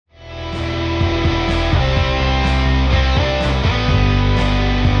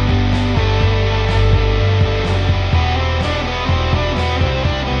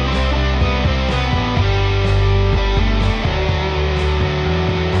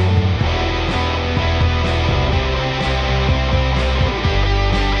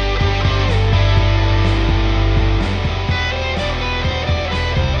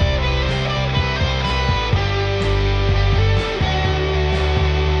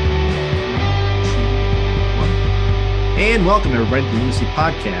And welcome everybody to the Lucy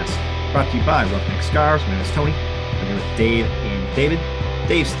Podcast, brought to you by Roughneck Scars. My name is Tony. I'm here with Dave and David.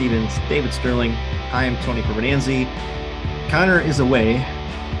 Dave Stevens, David Sterling. I am Tony Pervenanzi. Connor is away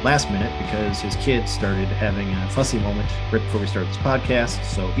last minute because his kids started having a fussy moment right before we started this podcast,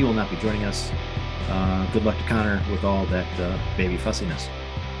 so he will not be joining us. Good luck to Connor with all that baby fussiness.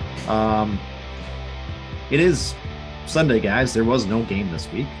 It is Sunday, guys. There was no game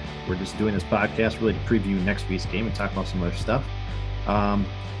this week. We're just doing this podcast really to preview next week's game and talk about some other stuff.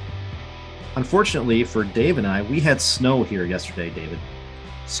 Unfortunately for Dave and I, we had snow here yesterday, David.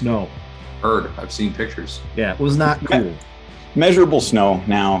 Snow. Heard. I've seen pictures. Yeah, it was not cool. Measurable snow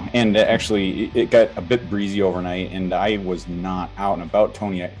now, and actually it got a bit breezy overnight, and I was not out and about,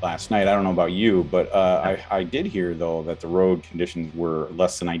 Tony, last night. I don't know about you, but I did hear, though, that the road conditions were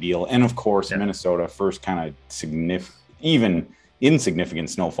less than ideal. And, of course, Minnesota, first kind of insignificant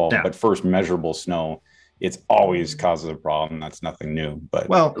snowfall, but first measurable snow. It's always causes a problem. That's nothing new. But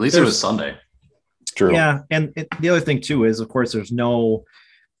well, at least it was Sunday. It's true. Yeah, and the other thing, too, is, of course,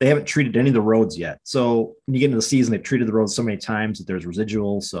 they haven't treated any of the roads yet. So when you get into the season, they've treated the roads so many times that there's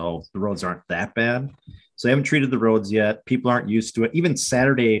residual, so the roads aren't that bad. So they haven't treated the roads yet. People aren't used to it. Even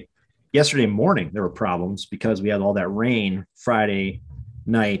yesterday morning, there were problems because we had all that rain Friday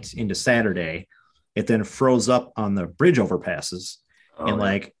night into Saturday. It then froze up on the bridge overpasses.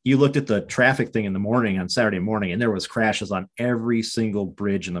 You looked at the traffic thing in the morning on Saturday morning, and there was crashes on every single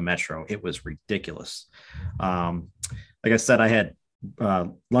bridge in the metro. It was ridiculous. Like I said, I had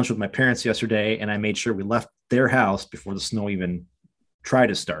lunch with my parents yesterday, and I made sure we left their house before the snow even tried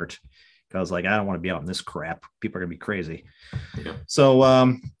to start. I was like, I don't want to be out in this crap. People are gonna be crazy. Yeah. So,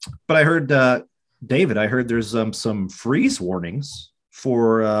 but I heard, David, there's some freeze warnings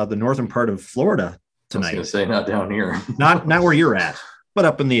for the northern part of Florida tonight. I was gonna say not down here, not where you're at, but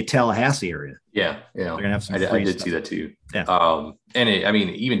up in the Tallahassee area. Yeah, they're gonna have some. I did see that too. Yeah.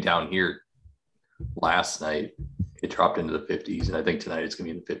 Even down here last night, it dropped into the 50s, and I think tonight it's gonna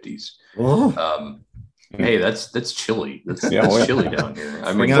be in the 50s. Oh. Hey, that's chilly. That's chilly down here.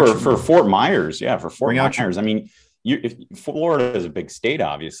 I mean, for Fort Myers, Myers. I mean, Florida is a big state,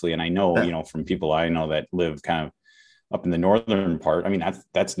 obviously, and I know, from people I know that live kind of up in the northern part. I mean,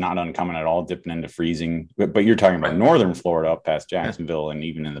 that's not uncommon at all, dipping into freezing. But you're talking about northern Florida up past Jacksonville and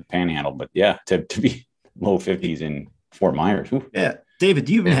even in the Panhandle. But yeah, to be low 50s in Fort Myers. Whew. Yeah, David,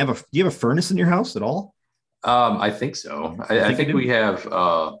 do you have a furnace in your house at all? I think so. I think we have.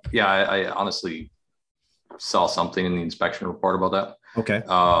 I honestly saw something in the inspection report about that. Okay.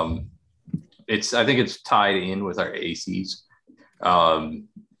 I think it's tied in with our ACs.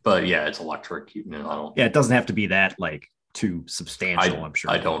 But yeah, it's electric. It doesn't have to be that too substantial. I'm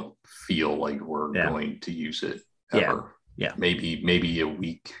sure. I don't feel like we're going to use it ever. Yeah. Maybe a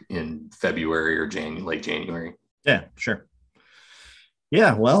week in February or late January. Yeah, sure.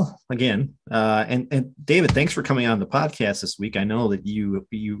 Yeah, well, again, and David, thanks for coming on the podcast this week. I know that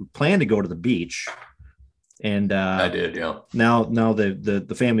you plan to go to the beach, and I did, yeah. Now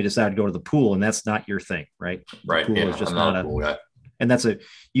the family decided to go to the pool, and that's not your thing, right? Right. The pool is just I'm not a pool guy. And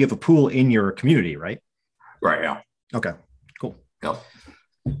you have a pool in your community, right? Right. Yeah. Okay. Cool. Yeah.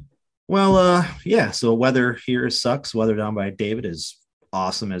 Well, so weather here sucks. Weather down by David is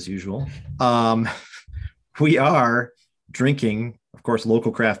awesome as usual. We are drinking, of course,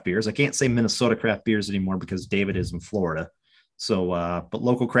 local craft beers. I can't say Minnesota craft beers anymore because David is in Florida. So, but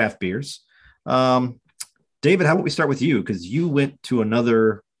local craft beers. David, how about we start with you? Because you went to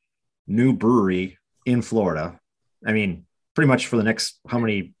another new brewery in Florida. I mean, pretty much for the next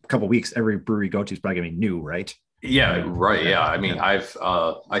couple weeks, every brewery you go to is probably going to be new, right? Yeah, right. Yeah. I mean, I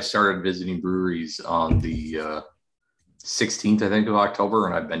started visiting breweries on the 16th, I think, of October,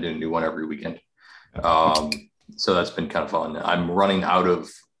 and I've been to a new one every weekend. So that's been kind of fun. I'm running out of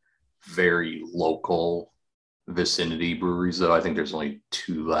very local vicinity breweries, though. I think there's only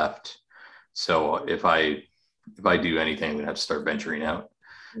 2 left. So if I do anything, I'm going to have to start venturing out.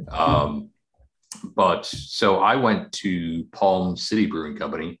 But so I went to Palm City Brewing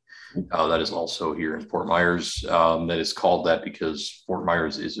Company. That is also here in Fort Myers. That is called that because Fort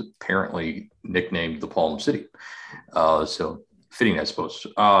Myers is apparently nicknamed the Palm City. So fitting, I suppose.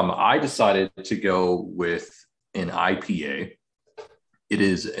 I decided to go with an IPA. It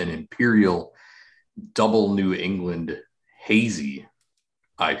is an Imperial Double New England Hazy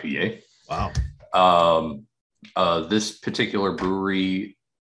IPA. Wow. This particular brewery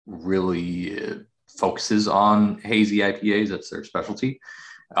really focuses on hazy IPAs. That's their specialty.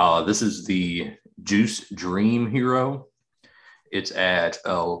 This is the Juice Dream Hero. It's at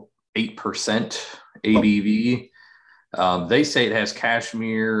 8% ABV. They say it has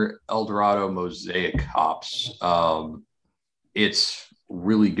Cashmere, Eldorado, Mosaic hops. it's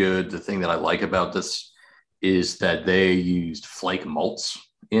really good. The thing that I like about this is that they used flake malts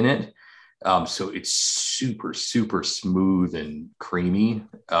in it. So it's super, super smooth and creamy.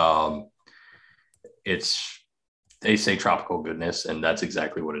 They say tropical goodness, and that's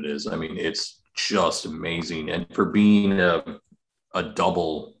exactly what it is. I mean, it's just amazing. And for being a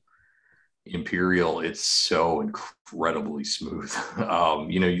double imperial, it's so incredibly smooth.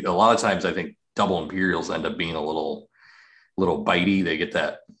 A lot of times I think double imperials end up being a little bitey. They get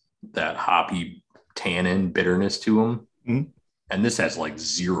that hoppy tannin bitterness to them. Mm-hmm. And this has like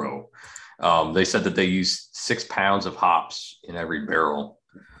zero. They said that they use 6 pounds of hops in every barrel.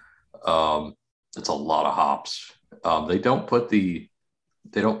 That's a lot of hops. They don't put the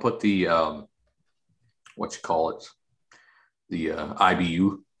what you call it, the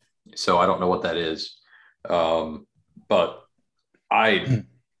IBU. So I don't know what that is. But I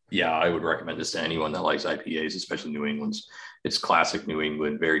would recommend this to anyone that likes IPAs, especially New England's. It's classic New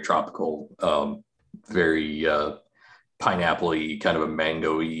England, very tropical, very pineapple-y, kind of a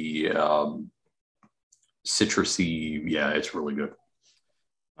mango-y, citrusy. Yeah, it's really good.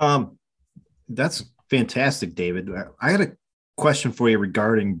 That's fantastic, David. I had a question for you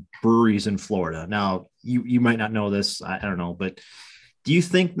regarding breweries in Florida. Now, you might not know this, I don't know, but do you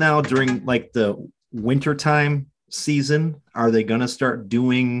think now during like the wintertime season, are they going to start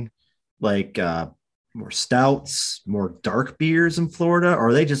doing like more stouts, more dark beers in Florida, or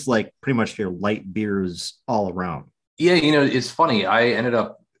are they just like pretty much your light beers all around? Yeah, it's funny. I ended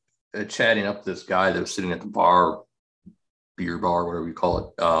up chatting up this guy that was sitting at the beer bar, whatever you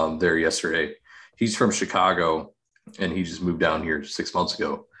call it, there yesterday. He's from Chicago, and he just moved down here 6 months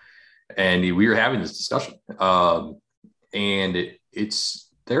ago. And we were having this discussion. And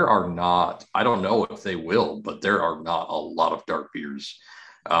there are not, I don't know if they will, but there are not a lot of dark beers.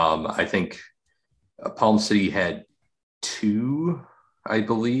 I think Palm City had 2, I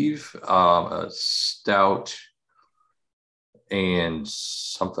believe, a stout and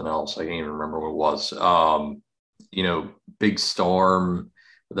something else. I can't even remember what it was. Big Storm,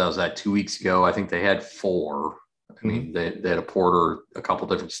 that was 2 weeks ago. I think they had 4. I mean, they had a porter, a couple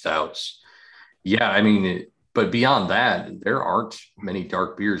different stouts. Yeah, I mean, but beyond that, there aren't many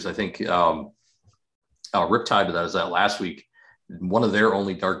dark beers. I think Riptide, that I was at last week, one of their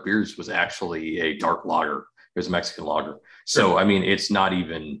only dark beers was actually a dark lager. It was a Mexican lager. So, I mean, it's not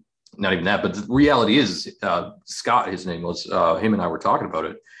even that. But the reality is, Scott, his name was, him and I were talking about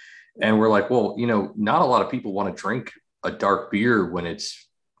it. And we're like, well, not a lot of people want to drink a dark beer when it's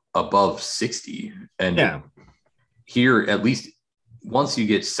above 60. And here, at least once you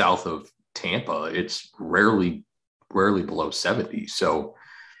get south of Tampa, it's rarely below 70. So,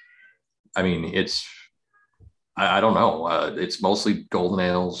 I mean, I don't know. It's mostly golden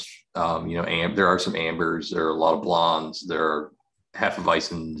ales. There are some ambers. There are a lot of blondes. There are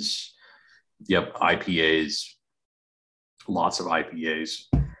Hefeweizens. Yep, IPAs. Lots of IPAs.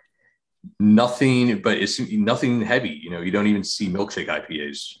 Nothing, but it's nothing heavy. You don't even see milkshake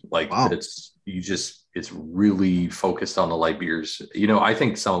IPAs. Like wow. It's really focused on the light beers. I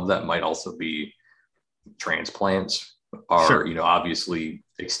think some of that might also be transplants are, sure. Obviously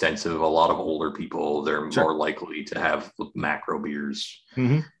extensive. A lot of older people, they're sure. more likely to have macro beers.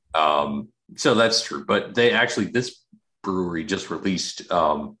 Mm-hmm. So that's true. But this brewery just released,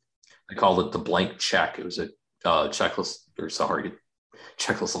 they called it the Blank Check. It was a Czechoslovakian,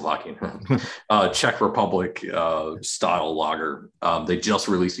 Czech Republic style lager. They just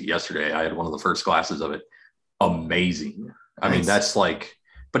released it yesterday. I had one of the first glasses of it. Amazing. I mean, that's like,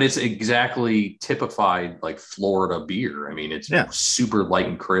 but it's exactly typified like Florida beer. I mean, it's super light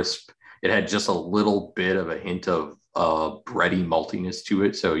and crisp. It had just a little bit of a hint of bready maltiness to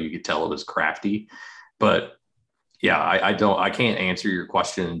it, so you could tell it was crafty. But yeah, I can't answer your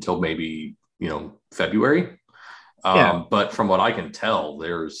question until maybe February. But from what I can tell,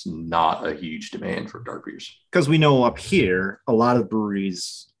 there's not a huge demand for dark beers. Because we know up here, a lot of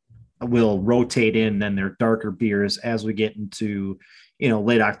breweries will rotate in then their darker beers as we get into,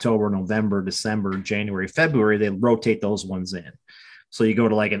 late October, November, December, January, February, they rotate those ones in. So you go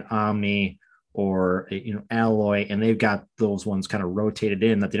to like an Omni or, Alloy, and they've got those ones kind of rotated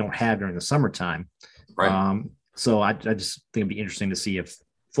in that they don't have during the summertime. Right. So I just think it'd be interesting to see if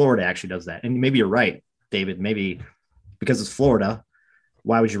Florida actually does that. And maybe you're right, David, maybe because it's Florida,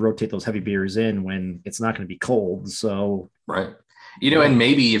 why would you rotate those heavy beers in when it's not going to be cold? So, right. And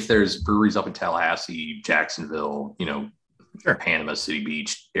maybe if there's breweries up in Tallahassee, Jacksonville, sure. Panama City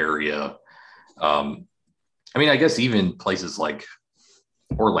Beach area. I mean, I guess even places like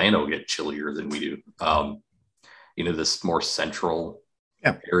Orlando get chillier than we do. This more central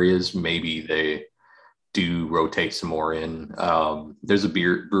areas, maybe do rotate some more in. There's a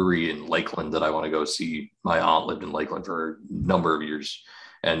brewery in Lakeland that I want to go see. My aunt lived in Lakeland for a number of years,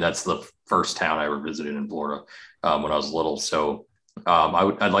 and that's the first town I ever visited in Florida when I was little. So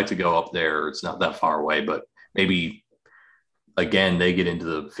I'd like to go up there. It's not that far away, but maybe again they get into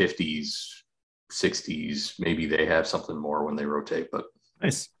the 50s, 60s. Maybe they have something more when they rotate. But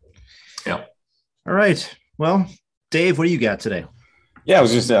nice. Yeah. All right. Well, Dave, what do you got today? Yeah, I'll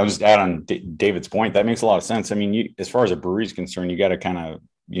just add on David's point. That makes a lot of sense. I mean, as far as a brewery is concerned, you got to kind of,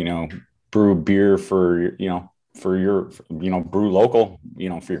 brew beer for your brew local,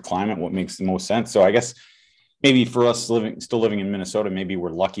 for your climate, what makes the most sense. So I guess maybe for us still living in Minnesota, maybe we're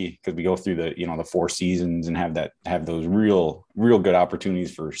lucky because we go through the 4 seasons and have those real good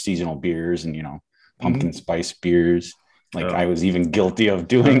opportunities for seasonal beers and, pumpkin spice beers. Like I was even guilty of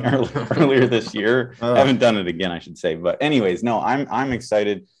doing earlier this year. I haven't done it again, I should say. But anyways, no, I'm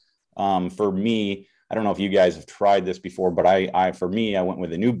excited. For me, I don't know if you guys have tried this before, but I went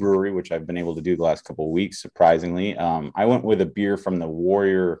with a new brewery, which I've been able to do the last couple of weeks, surprisingly. I went with a beer from the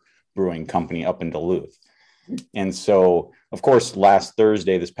Warrior Brewing Company up in Duluth. And so, of course,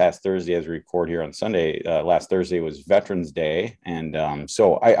 this past Thursday, as we record here on Sunday, last Thursday was Veterans Day. And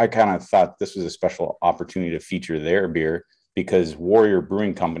so I kind of thought this was a special opportunity to feature their beer because Warrior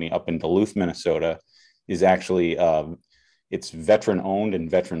Brewing Company up in Duluth, Minnesota is actually, it's veteran owned and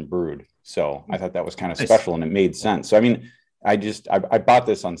veteran brewed. So I thought that was kind of special and it made sense. So, I mean, I bought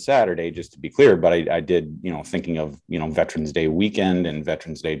this on Saturday, just to be clear, but I did, thinking of, Veterans Day weekend and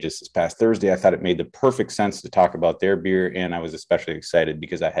Veterans Day just this past Thursday, I thought it made the perfect sense to talk about their beer. And I was especially excited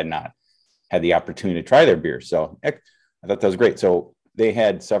because I had not had the opportunity to try their beer. So I thought that was great. So they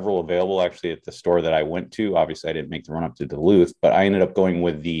had several available actually at the store that I went to. Obviously I didn't make the run up to Duluth, but I ended up going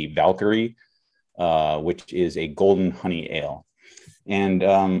with the Valkyrie, which is a golden honey ale. And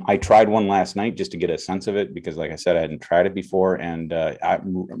I tried one last night just to get a sense of it because, like I said, I hadn't tried it before, and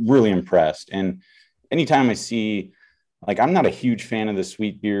I'm really impressed. And anytime I see, I'm not a huge fan of the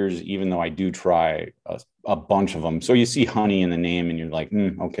sweet beers, even though I do try a bunch of them. So you see honey in the name, and you're like,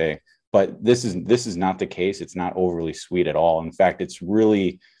 okay. But this is not the case. It's not overly sweet at all. In fact,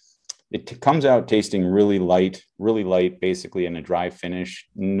 it comes out tasting really light, basically in a dry finish.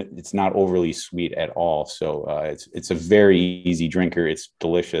 It's not overly sweet at all. So it's a very easy drinker. It's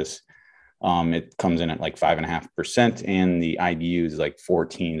delicious. It comes in at 5.5%, and the IBU is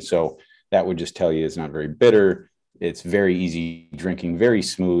 14. So that would just tell you it's not very bitter. It's very easy drinking, very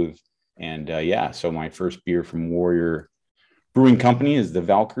smooth. And so my first beer from Warrior Brewing Company is the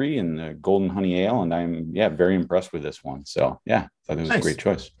Valkyrie and the Golden Honey Ale. And I'm very impressed with this one. So I thought it was a great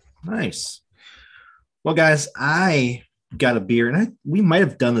choice. Nice. Well, guys, I got a beer, and we might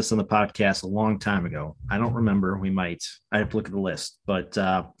have done this on the podcast a long time ago. I don't remember. We might. I have to look at the list. But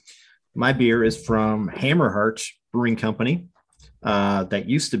my beer is from Hammerheart Brewing Company that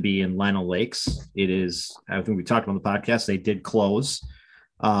used to be in Lino Lakes. It is, I think we talked on the podcast, they did close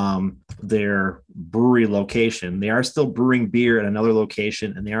their brewery location. They are still brewing beer at another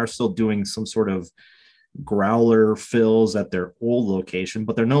location, and they are still doing some sort of growler fills at their old location,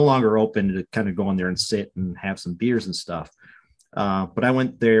 but they're no longer open to kind of go in there and sit and have some beers and stuff. But I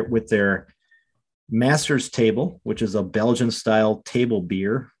went there with their Master's Table, which is a Belgian style table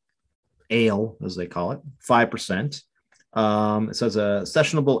beer, ale, as they call it, 5%. It says a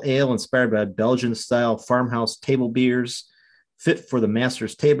sessionable ale inspired by Belgian style farmhouse table beers, fit for the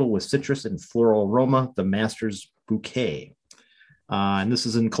Master's Table with citrus and floral aroma, the Master's Bouquet. And this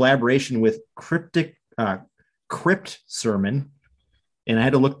is in collaboration with Crypt Sermon, and I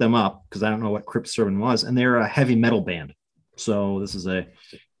had to look them up because I don't know what Crypt Sermon was, and they're a heavy metal band. So this is a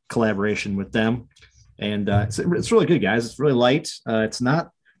collaboration with them, and it's really good, guys. It's really light. It's not.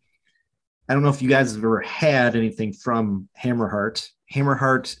 I don't know if you guys have ever had anything from Hammerheart.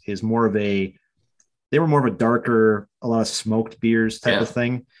 Hammerheart is they were more of a darker, a lot of smoked beers type of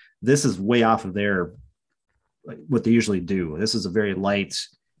thing. This is way off of what they usually do. This is a very light.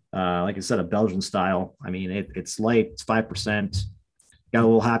 Like I said, a Belgian style. I mean, it's light. It's 5%. Got a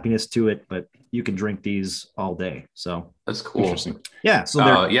little happiness to it, but you can drink these all day. So that's cool. Interesting. Yeah. So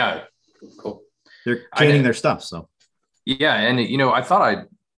they're cool. They're canning their stuff. So and I thought I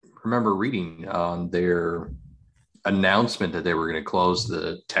remember reading on their announcement that they were going to close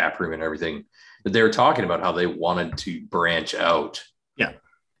the tap room and everything, that they were talking about how they wanted to branch out. Yeah.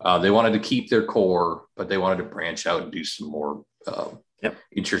 They wanted to keep their core, but they wanted to branch out and do some more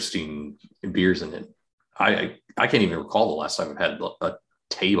interesting beers in it. I can't even recall the last time I've had a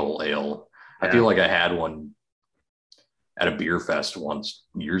table ale. I feel like I had one at a beer fest once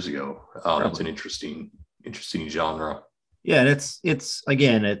years ago. That's an interesting genre. Yeah, and it's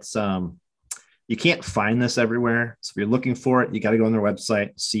you can't find this everywhere. So if you're looking for it, you got to go on their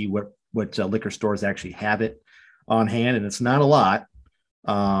website, see what liquor stores actually have it on hand. And it's not a lot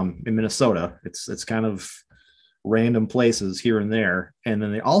in Minnesota. It's kind of random places here and there. And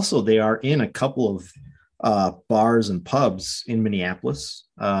then they are in a couple of bars and pubs in Minneapolis.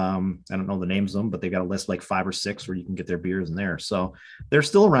 I don't know the names of them, but they got a list like 5 or 6 where you can get their beers in there. So they're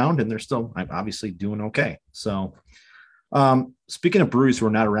still around and they're still obviously doing okay. So speaking of breweries who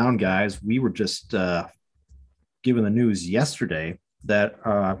are not around, guys, we were just given the news yesterday that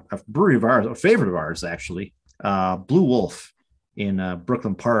a brewery of ours, a favorite of ours actually, Blue Wolf in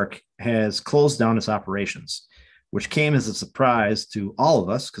Brooklyn Park, has closed down its operations, which came as a surprise to all of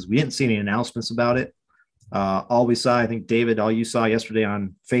us because we didn't see any announcements about it. All we saw, I think, David, all you saw yesterday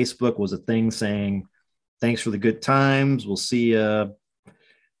on Facebook was a thing saying, thanks for the good times. We'll see you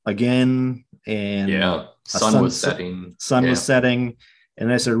again. And sun was setting. Was setting.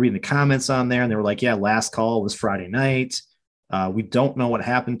 And I started reading the comments on there and they were like, yeah, last call was Friday night. We don't know what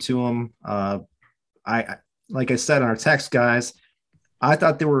happened to them. Like I said on our text, guys, I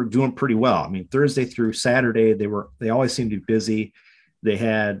thought they were doing pretty well. I mean, Thursday through Saturday, they always seemed to be busy. They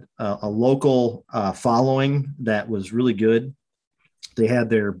had a local following that was really good. They had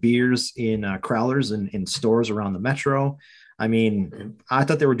their beers in crowlers and in stores around the metro. I mean, I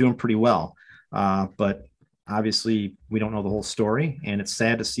thought they were doing pretty well, but obviously we don't know the whole story, and it's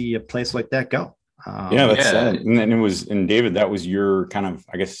sad to see a place like that go. That's sad. And then and David, that was your kind of,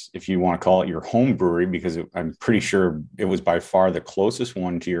 I guess, if you want to call it your home brewery, because I'm pretty sure it was by far the closest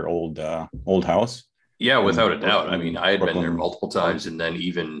one to your old house. Yeah, without a doubt. I mean, I had been there multiple times, and then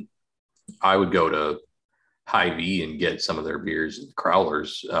even I would go to Hy-Vee and get some of their beers and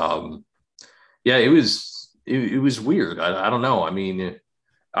crowlers. It was weird. I don't know. I mean,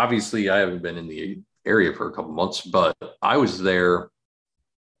 obviously, I haven't been in the area for a couple months, but I was there.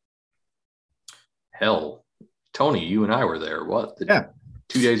 Hell, Tony, you and I were there.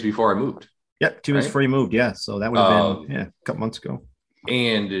 2 days before I moved. Yep, 2 days before you moved. Yeah, so that would have been a couple months ago.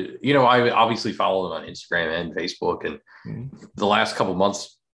 And, I obviously follow them on Instagram and Facebook. And the last couple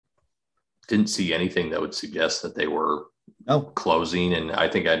months didn't see anything that would suggest that they were closing. And I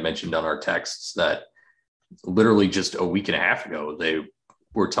think I'd mentioned on our texts that literally just a week and a half ago, they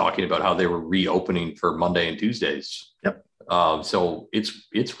were talking about how they were reopening for Monday and Tuesdays. Yep. So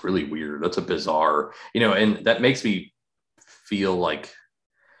it's really weird. That's a bizarre, and that makes me feel like,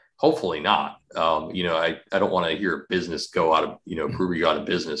 hopefully not. I don't want to hear a business go out of, brewery go out of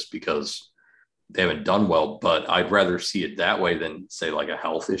business because they haven't done well, but I'd rather see it that way than say like a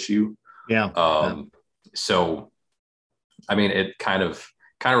health issue. Yeah. So, I mean, it kind of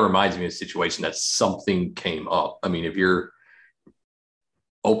reminds me of a situation that something came up. I mean, if you're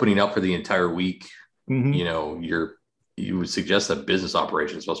opening up for the entire week, you would suggest that business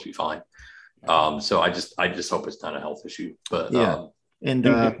operation is supposed to be fine. So I just hope it's not a health issue, but And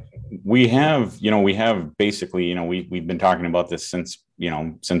we have basically, we've been talking about this since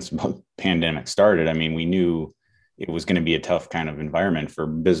the pandemic started. I mean, we knew it was going to be a tough kind of environment for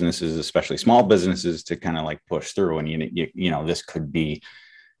businesses, especially small businesses, to kind of like push through. And, this could be,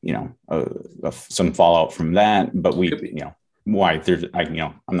 some fallout from that, but I'm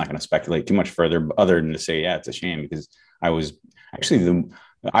not going to speculate too much further other than to say, yeah, it's a shame, because I was actually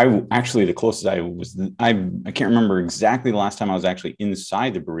the closest I can't remember exactly the last time I was actually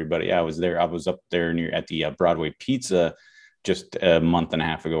inside the brewery, but yeah, I was there. I was up there at the Broadway Pizza just a month and a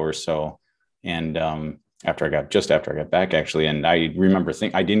half ago or so. And, after I got back actually. And I remember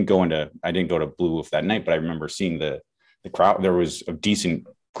I didn't go to Blue Wolf that night, but I remember seeing the crowd. There was a decent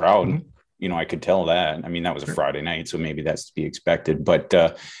crowd. Mm-hmm. I could tell that. I mean, that was a Friday night, so maybe that's to be expected. But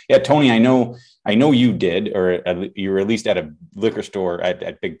Tony, I know you did, or you were at least at a liquor store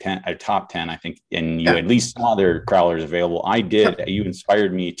at Big Ten, at Top 10, I think, and you at least saw their crowlers available. I did. You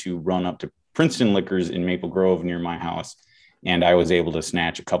inspired me to run up to Princeton Liquors in Maple Grove near my house, and I was able to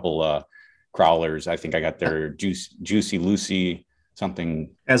snatch a couple crowlers. I think I got their Juicy Lucy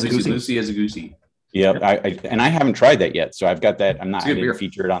something. As a goosey. Yeah, I haven't tried that yet, so I've got that. I didn't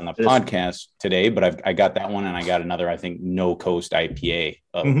feature it on the podcast today, but I got that one, and I got another, I think, No Coast IPA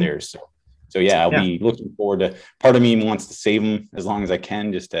of theirs. So yeah, I'll be looking forward to. Part of me wants to save them as long as I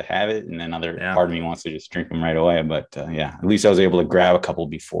can, just to have it, and then part of me wants to just drink them right away. But at least I was able to grab a couple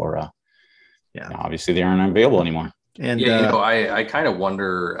before. Obviously they aren't available anymore. And I kind of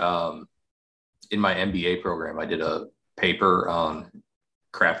wonder. In my MBA program, I did a paper on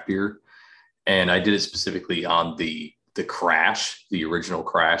craft beer. And I did it specifically on the crash, the original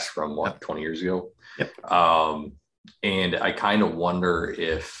crash from 20 years ago. Yep. And I kind of wonder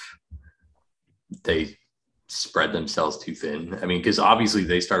if they spread themselves too thin. I mean, because obviously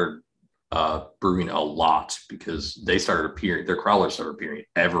they started Brewing a lot because they started appearing, their crawlers started appearing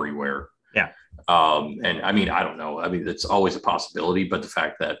everywhere. Yeah. And I mean, I don't know. I mean, it's always a possibility, but the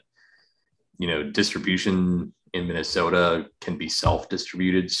fact that, distribution in Minnesota can be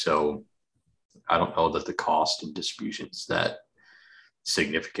self-distributed. So I don't know that the cost of distribution is that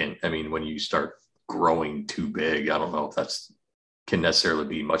significant. I mean, when you start growing too big, I don't know if that's can necessarily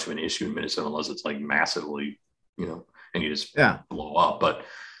be much of an issue in Minnesota unless it's like massively, and you just blow up. But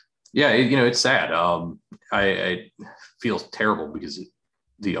yeah, it's sad. I feel terrible because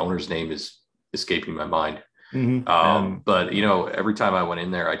the owner's name is escaping my mind. Mm-hmm. But every time I went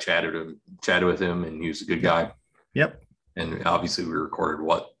in there, I chatted with him, and he was a good guy. Yep. And obviously, we recorded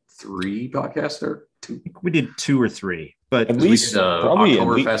 3 podcasts there? 2. We did 2 or 3, but at least probably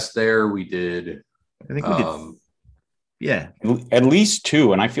Oktoberfest there. We did. I think we did. Yeah, at least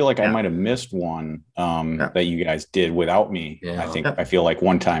 2, and I feel like I might have missed one that you guys did without me. Yeah. I feel like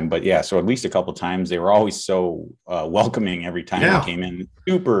one time, but yeah, so at least a couple of times. They were always so welcoming every time they came in.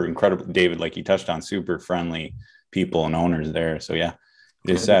 Super incredible, David, like you touched on, super friendly people and owners there. So yeah,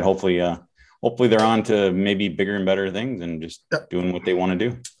 it's sad. Hopefully they're on to maybe bigger and better things and just doing what they want to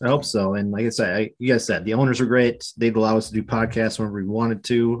do. I hope so. And like I said, you guys said the owners are great. They'd allow us to do podcasts whenever we wanted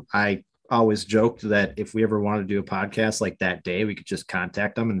to. I always joked that if we ever wanted to do a podcast like that day, we could just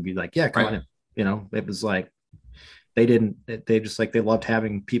contact them and be like, yeah, come on in. It was like, they loved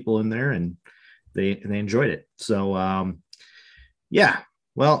having people in there and they enjoyed it. So,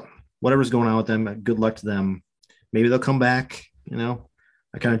 well, whatever's going on with them, good luck to them. Maybe they'll come back.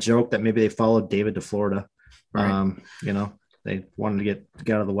 I kind of joked that maybe they followed David to Florida. Right. They wanted to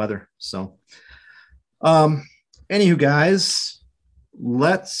get out of the weather. So, anywho, guys,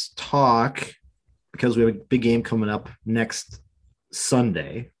 let's talk, because we have a big game coming up next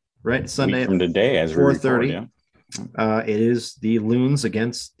Sunday, right? Sunday from today, as 4:30. It is the Loons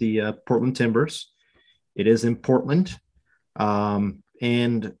against the Portland Timbers. It is in Portland,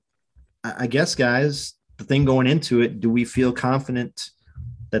 and I guess, guys, the thing going into it, do we feel confident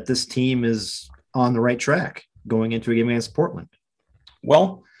that this team is on the right track going into a game against Portland?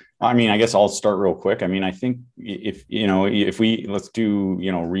 Well, I mean, I guess I'll start real quick. I mean, I think if we let's do,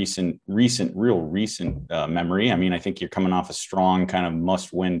 recent memory. I mean, I think you're coming off a strong kind of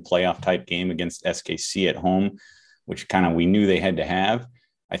must-win playoff type game against SKC at home, which kind of we knew they had to have.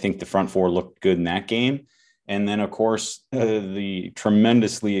 I think the front four looked good in that game. And then, of course, the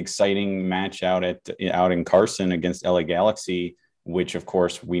tremendously exciting match out in Carson against LA Galaxy, which, of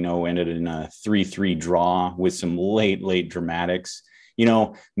course, we know ended in a 3-3 draw with some late dramatics.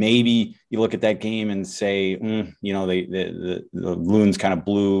 Maybe you look at that game and say, the Loons kind of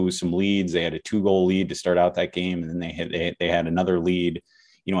blew some leads. They had a 2-goal lead to start out that game, and then they had another lead,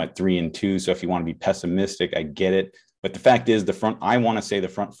 at 3-2. So if you want to be pessimistic, I get it. But the fact is, I want to say the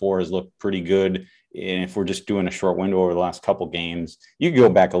front four has looked pretty good. And if we're just doing a short window over the last couple games, you can go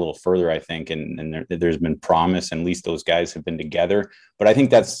back a little further, I think, and there's been promise, and at least those guys have been together. But I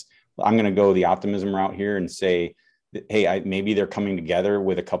think I'm going to go the optimism route here and say, hey, maybe they're coming together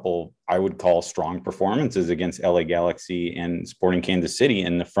with a couple I would call strong performances against LA Galaxy and Sporting Kansas City,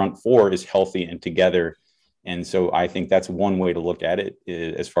 and the front four is healthy and together. And so I think that's one way to look at it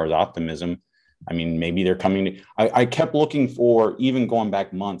as far as optimism. I mean, maybe they're coming. I kept looking for, even going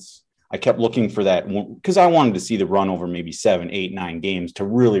back months, I kept looking for that because I wanted to see the run over maybe 7, 8, 9 games to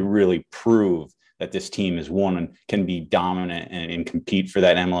really, really prove that this team is one and can be dominant and compete for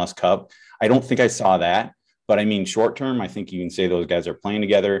that MLS Cup. I don't think I saw that. But I mean, short term, I think you can say those guys are playing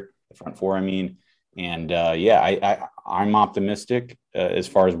together, the front four, and I'm optimistic as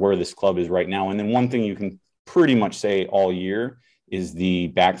far as where this club is right now. And then one thing you can pretty much say all year is the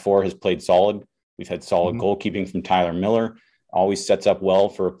back four has played solid. We've had solid goalkeeping from Tyler Miller, always sets up well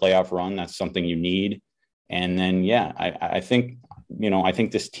for a playoff run. That's something you need. And then, I think, I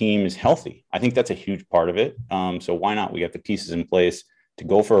think this team is healthy. I think that's a huge part of it. So why not? We got the pieces in place to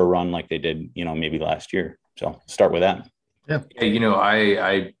go for a run like they did, maybe last year. So start with that. Yeah.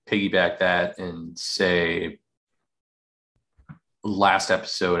 I piggyback that and say last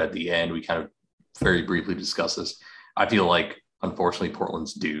episode at the end, we kind of very briefly discussed this. I feel like, unfortunately,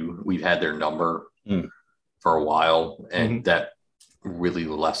 Portland's due. We've had their number for a while, and that really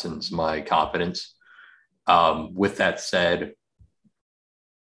lessens my confidence. With that said,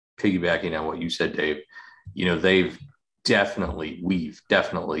 piggybacking on what you said, Dave, we've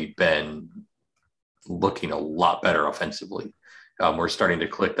definitely been looking a lot better offensively. We're starting to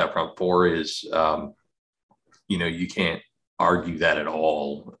click. That front four is, you can't argue that at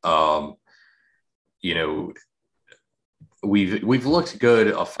all. We've looked good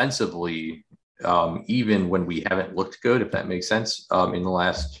offensively, even when we haven't looked good, if that makes sense, in the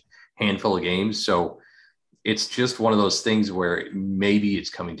last handful of games. So it's just one of those things where maybe it's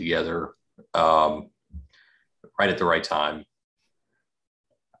coming together right at the right time.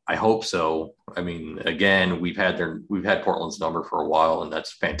 I hope so. I mean, again, we've had Portland's number for a while, and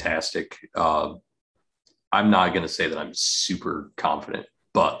that's fantastic. I'm not going to say that I'm super confident,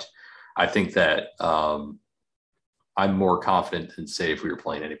 but I think that I'm more confident than say if we were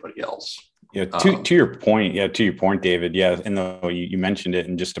playing anybody else. Yeah, to your point, David. Yeah, and though you mentioned it,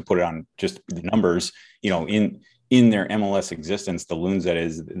 and just to put it on just the numbers, in their MLS existence, the Loons, that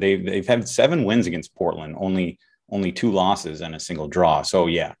is, they've had 7 wins against Portland, only 2 losses and a single draw. So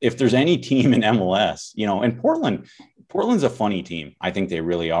yeah, if there's any team in MLS, and Portland's a funny team. I think they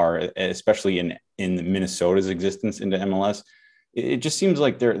really are, especially in Minnesota's existence into MLS. It just seems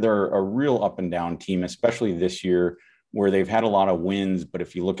like they're a real up and down team, especially this year, where they've had a lot of wins. But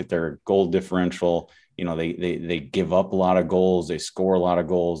if you look at their goal differential, they give up a lot of goals, they score a lot of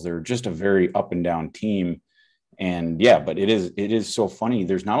goals. They're just a very up and down team. And yeah, but it is so funny.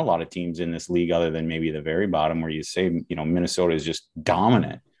 There's not a lot of teams in this league other than maybe the very bottom where you say, Minnesota is just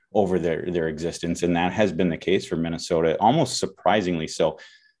dominant over their existence. And that has been the case for Minnesota, almost surprisingly so.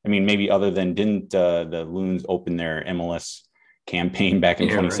 I mean, maybe other than didn't the Loons open their MLS campaign back in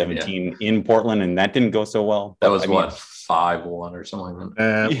 2017 in Portland, and that didn't go so well. That was 5-1 or something like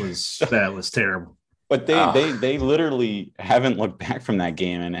that. That was terrible. But they literally haven't looked back from that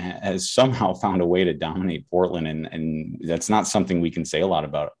game and has somehow found a way to dominate Portland. And that's not something we can say a lot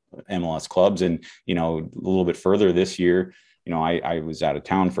about MLS clubs. And, a little bit further this year, I was out of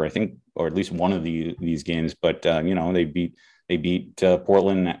town for, I think, or at least one of these games, but they beat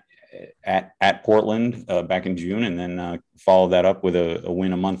Portland at Portland back in June, and then followed that up with a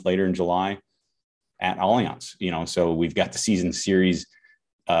win a month later in July at Allianz. So we've got the season series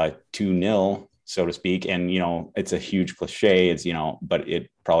 2-0, so to speak. And, it's a huge cliche. It's, but it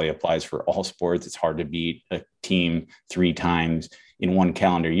probably applies for all sports. It's hard to beat a team 3 times in one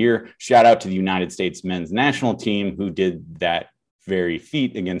calendar year. Shout out to the United States men's national team who did that very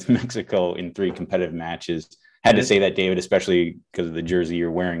feat against Mexico in 3 competitive matches. Had to say that, David, especially because of the jersey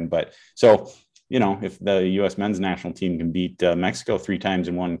you're wearing. But so, if the U.S. men's national team can beat Mexico 3 times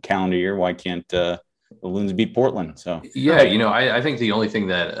in one calendar year, why can't the Loons beat Portland? So yeah, I think the only thing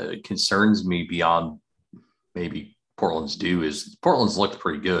that concerns me beyond maybe Portland's due is Portland's looked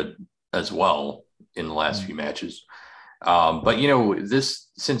pretty good as well in the last few matches. But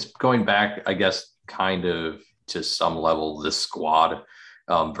this, since going back, I guess, kind of to some level, this squad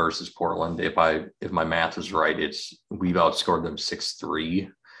versus Portland, if my math is right, we've outscored them 6-3.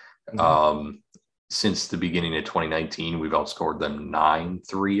 Since the beginning of 2019, we've outscored them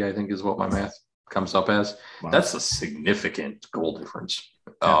 9-3, I think is what my math comes up as. Wow. That's a significant goal difference.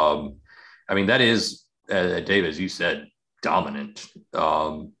 Yeah. I mean, that is, Dave, as you said, dominant.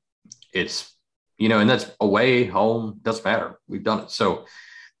 It's, and that's away, home, doesn't matter. We've done it. So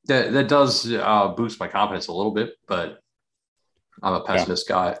that does boost my confidence a little bit, but I'm a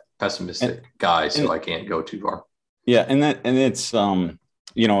pessimistic guy, so I can't go too far. Yeah. And it's, and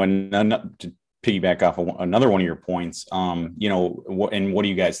to piggyback off of another one of your points, and what do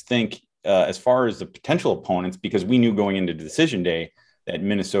you guys think as far as the potential opponents? Because we knew going into decision day that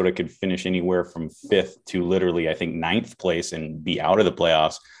Minnesota could finish anywhere from 5th to literally, I think, 9th place and be out of the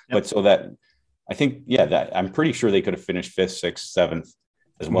playoffs. Yep. But so that I think, that I'm pretty sure they could have finished 5th, 6th, 7th,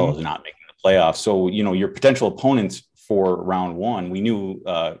 as well as not making the playoffs. So, your potential opponents for round 1, we knew,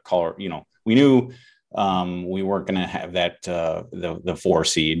 we knew we weren't going to have that, the 4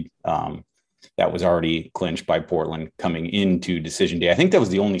 seed that was already clinched by Portland coming into decision day. I think that was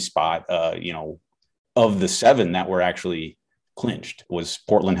the only spot, of the 7 that were actually clinched was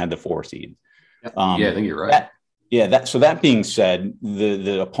Portland had the 4 seed. I think you're right. So that being said,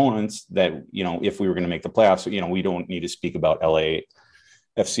 the opponents that, if we were going to make the playoffs, we don't need to speak about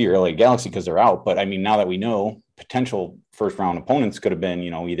LAFC or LA Galaxy because they're out. But I mean, now that we know, potential first round opponents could have been,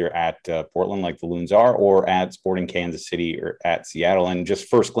 either at Portland like the Loons are, or at Sporting Kansas City or at Seattle. And just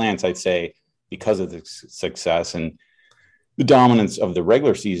first glance, I'd say because of the success and the dominance of the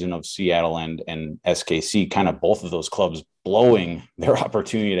regular season of Seattle and SKC, kind of both of those clubs blowing their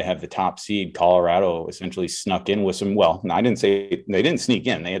opportunity to have the top seed, Colorado essentially snuck in with some, I didn't say they didn't sneak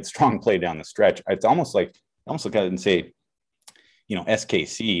in. They had strong play down the stretch. It's almost like I didn't say,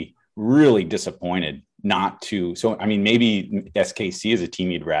 SKC really disappointed not to. So, I mean, maybe SKC is a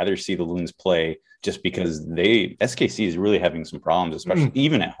team you'd rather see the Loons play just because SKC is really having some problems, especially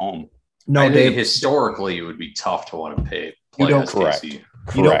even at home. No, Dave, historically, it would be tough to want to play SKC. Correct.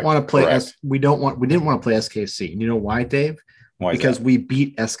 You don't want to play we didn't want to play SKC. You know why, Dave? Because we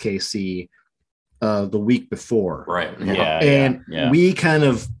beat SKC the week before. Right. We kind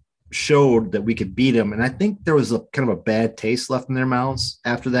of showed that we could beat them. And I think there was a kind of a bad taste left in their mouths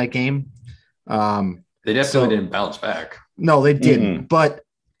after that game. They definitely didn't bounce back. No, they didn't. But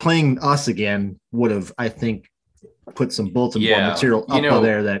playing us again would have, I think, put some bulletin board material up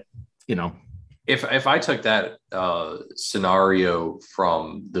there that, If I took that scenario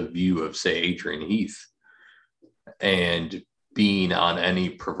from the view of, say, Adrian Heath and being on any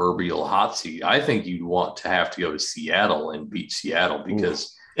proverbial hot seat, I think you'd want to have to go to Seattle and beat Seattle,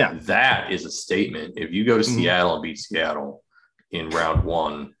 because that is a statement. If you go to Seattle and beat Seattle in round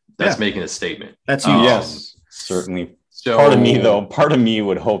one, that's making a statement. That's huge. Yes, certainly. So part of me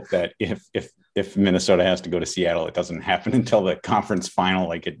would hope that if Minnesota has to go to Seattle, it doesn't happen until the conference final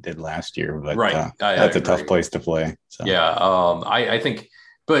like it did last year. But that's a tough place to play. So. Yeah, I think.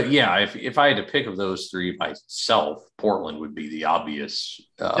 But yeah, if I had to pick of those three myself, Portland would be the obvious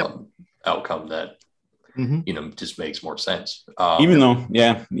outcome that just makes more sense. Even though,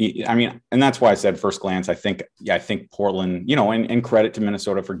 I mean, and that's why I said first glance, I think Portland, and credit to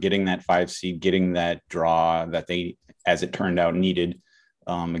Minnesota for getting that 5 seed, getting that draw that they, as it turned out, needed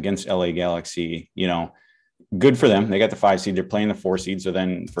against LA Galaxy. Good for them. They got the 5 seed. They're playing the 4 seed. So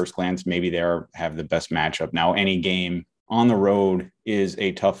then first glance, maybe they have the best matchup. Now, any game on the road is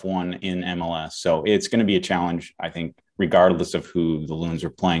a tough one in MLS. So it's going to be a challenge, I think, regardless of who the Loons are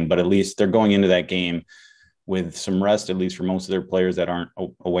playing. But at least they're going into that game with some rest, at least for most of their players that aren't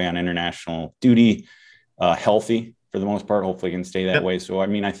away on international duty, healthy for the most part. Hopefully can stay that way. So, I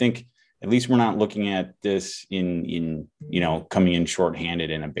mean, I think at least we're not looking at this in coming in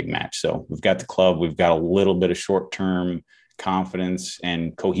shorthanded in a big match. So we've got the club. We've got a little bit of short-term confidence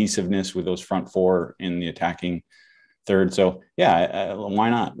and cohesiveness with those front four in the attacking third. So why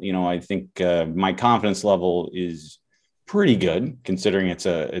not? I think my confidence level is pretty good considering it's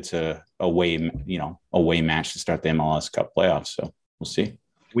a away match to start the MLS Cup playoffs. So we'll see.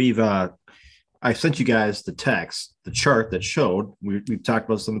 I sent you guys the chart that showed we've talked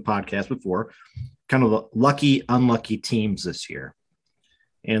about this on the podcast before, kind of the lucky, unlucky teams this year.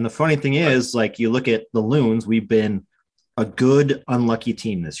 And the funny thing is, like, you look at the Loons, we've been a good, unlucky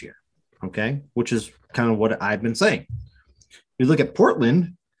team this year. Okay. Which is kind of what I've been saying. You look at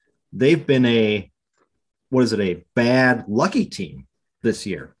Portland, they've been a bad, lucky team this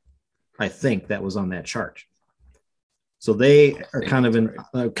year. I think that was on that chart. So they are kind of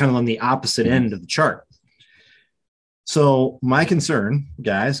on the opposite end of the chart. So my concern,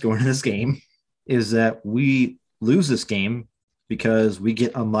 guys, going into this game is that we lose this game because we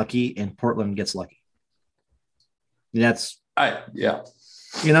get unlucky and Portland gets lucky. That's that's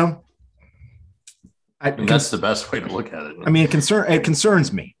the best way to look at it. I mean, it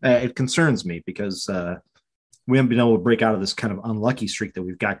concerns me. It concerns me because we haven't been able to break out of this kind of unlucky streak that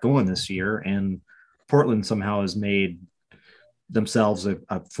we've got going this year. And Portland somehow has made themselves a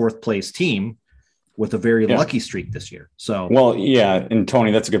fourth place team with a very lucky streak this year. So, and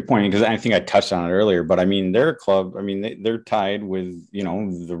Tony, that's a good point, because I think I touched on it earlier, but I mean, they're a club. I mean, they're tied with,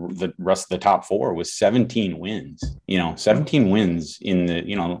 the rest of the top four with 17 wins, 17 wins in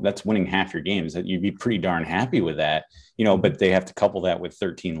the, that's winning half your games. That you'd be pretty darn happy with that, but they have to couple that with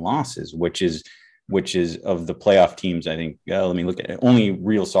 13 losses, which is of the playoff teams. I think, let me look at it. Only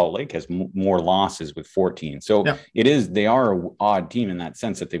Real Salt Lake has more losses with 14. So they are an odd team in that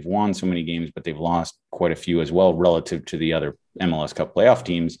sense that they've won so many games, but they've lost quite a few as well relative to the other MLS Cup playoff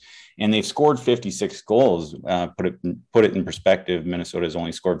teams. And they've scored 56 goals. Put it in perspective, Minnesota has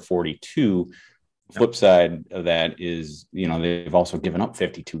only scored 42. Flip side of that is, they've also given up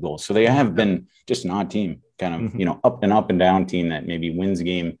 52 goals. So they have been just an odd team, kind of, up and down team that maybe wins a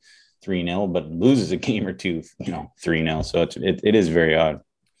game 3-0, but loses a game or two, 3-0. So it is very odd.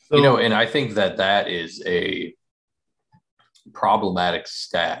 And I think that is a problematic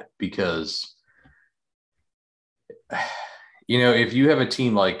stat because, if you have a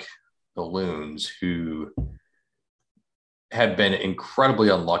team like the Loons who have been incredibly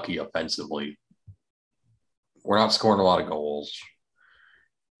unlucky offensively, we're not scoring a lot of goals.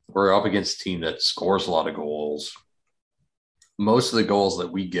 We're up against a team that scores a lot of goals. Most of the goals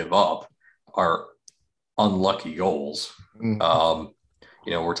that we give up are unlucky goals. We're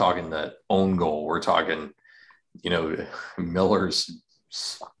talking that own goal. We're talking, Miller's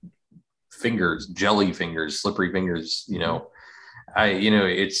fingers, jelly fingers, slippery fingers,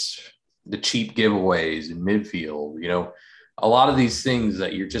 it's the cheap giveaways in midfield, a lot of these things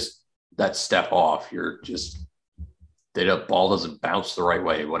that you're just that step off, the ball doesn't bounce the right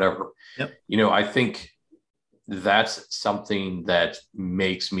way, whatever. Yep. I think that's something that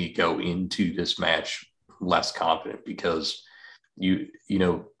makes me go into this match less confident because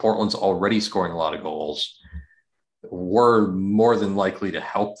Portland's already scoring a lot of goals. we're more than likely to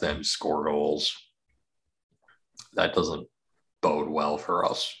help them score goals. That doesn't bode well for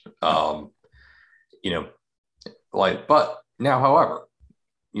us. But now, however,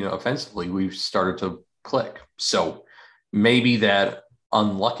 offensively, we've started to click. So maybe that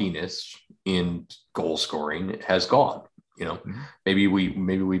unluckiness in goal scoring has gone. Maybe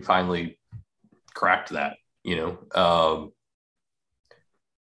we finally cracked that. I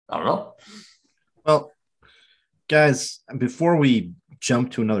don't know. Well, guys, before we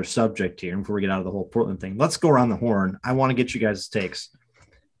jump to another subject here, and before we get out of the whole Portland thing, let's go around the horn. I want to get you guys' takes.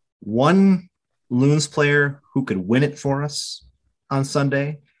 One Loons player who could win it for us on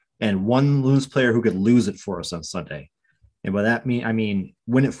Sunday, and one Loons player who could lose it for us on Sunday. And by that I mean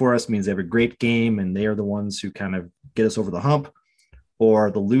win it for us means they have a great game and they are the ones who kind of get us over the hump,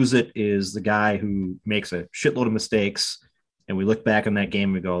 or the lose it is the guy who makes a shitload of mistakes and we look back on that game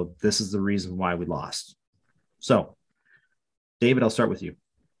and we go, this is the reason why we lost. So, David, I'll start with you.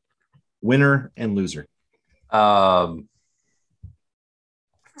 Winner and loser. Franco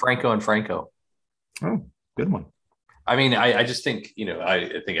and Franco. Oh, good one. I mean, I just think,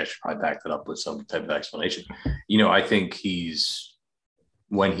 I think I should probably back that up with some type of explanation. I think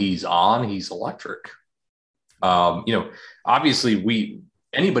when he's on, he's electric. Obviously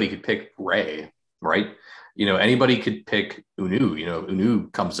anybody could pick Ray, right? Anybody could pick Unu.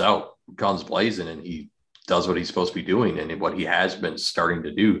 Unu comes out, guns blazing, and he does what he's supposed to be doing and what he has been starting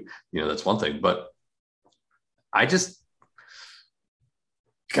to do. That's one thing. But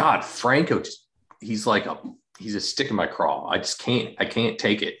Franco, he's a stick in my craw. I can't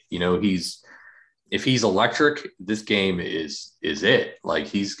take it. If he's electric, this game is it. Like,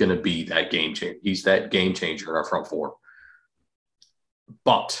 he's going to be that game changer. He's that game changer in our front four.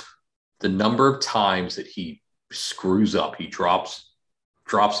 But the number of times that he screws up, he drops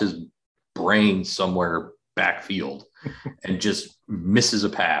his brain somewhere backfield and just misses a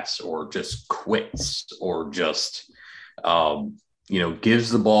pass, or just quits, or just, gives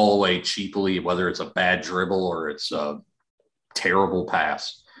the ball away cheaply, whether it's a bad dribble or it's a terrible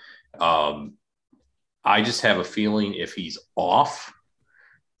pass. I just have a feeling if he's off,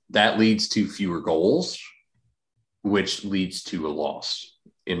 that leads to fewer goals, which leads to a loss,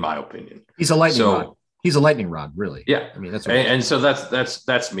 in my opinion. He's a lightning rod. He's a lightning rod, really. Yeah. I mean, so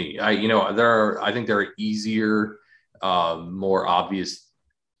that's me. I think there are easier, more obvious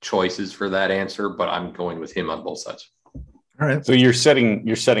choices for that answer, but I'm going with him on both sides. All right. So you're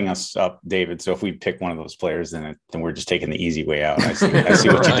setting us up, David. So if we pick one of those players, then we're just taking the easy way out. I see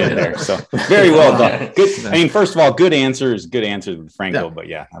what you did there. So very well done. Good. I mean, first of all, good answer with Franco. Yeah. But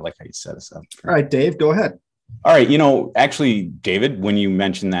yeah, I like how you set us up. All right, Dave, go ahead. All right. Actually, David, when you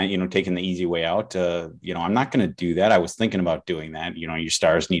mentioned that, taking the easy way out, I'm not going to do that. I was thinking about doing that, your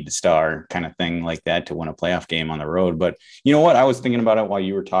stars need to star kind of thing like that to win a playoff game on the road. But you know what? I was thinking about it while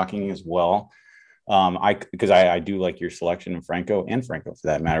you were talking as well. Because I do like your selection of Franco for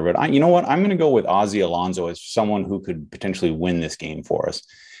that matter. But you know what? I'm going to go with Ozzie Alonso as someone who could potentially win this game for us.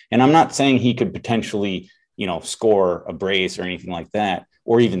 And I'm not saying he could potentially, score a brace or anything like that,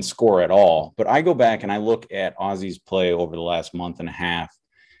 or even score at all. But I go back and I look at Ozzie's play over the last month and a half,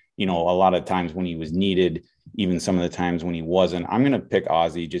 a lot of times when he was needed, even some of the times when he wasn't. I'm going to pick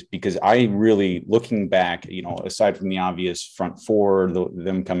Ozzie just because I really, looking back, aside from the obvious front four,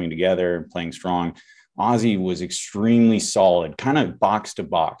 them coming together, playing strong, Ozzie was extremely solid, kind of box to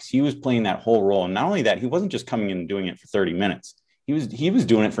box. He was playing that whole role. And not only that, he wasn't just coming in and doing it for 30 minutes. He was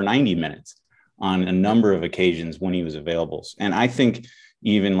doing it for 90 minutes on a number of occasions when he was available. And I think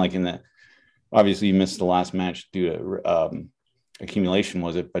even like obviously you missed the last match due to accumulation,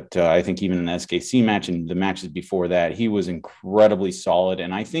 was it? But I think even in the SKC match and the matches before that, he was incredibly solid.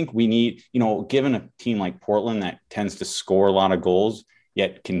 And I think we need, given a team like Portland that tends to score a lot of goals,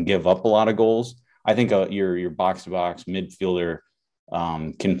 yet can give up a lot of goals, I think your box-to-box midfielder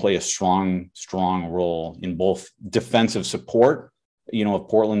can play a strong role in both defensive support, of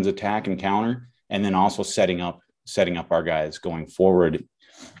Portland's attack and counter, and then also setting up our guys going forward.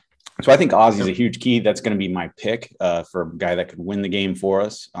 So I think Ozzie's a huge key. That's going to be my pick for a guy that could win the game for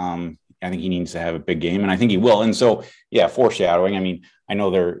us. I think he needs to have a big game, and I think he will. And so, yeah, foreshadowing. I mean, I know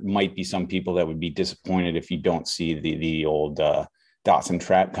there might be some people that would be disappointed if you don't see the old Dotson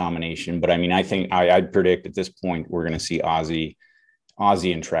Trapp combination. But I mean, I think I'd predict at this point we're going to see Ozzie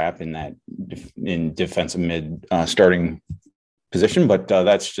and Trapp in defensive mid starting position. But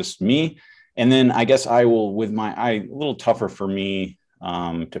that's just me. And then I guess I will, with a little tougher for me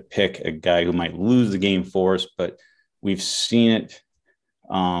to pick a guy who might lose the game for us, but we've seen it.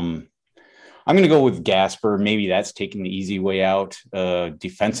 I'm going to go with Gasper. Maybe that's taking the easy way out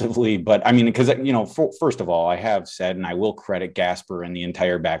defensively. But I mean, because, first of all, I have said, and I will credit Gasper and the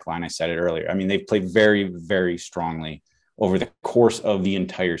entire back line. I said it earlier. I mean, they've played very, very strongly over the course of the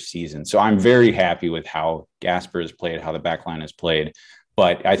entire season. So I'm very happy with how Gasper has played, how the back line has played.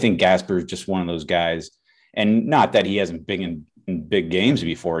 But I think Gasper is just one of those guys. And not that he hasn't been in big games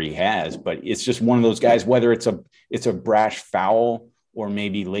before, he has, but it's just one of those guys, whether it's a brash foul or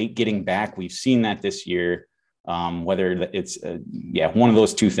maybe late getting back. We've seen that this year. Whether it's one of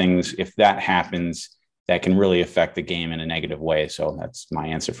those two things, if that happens, that can really affect the game in a negative way. So that's my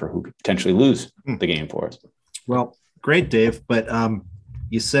answer for who could potentially lose the game for us. Well, great, Dave. But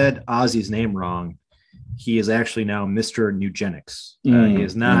you said Ozzy's name wrong. He is actually now Mr. Nugenics. He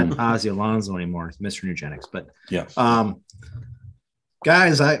is not Ozzy Alonso anymore. It's Mr. Nugenics. But yeah,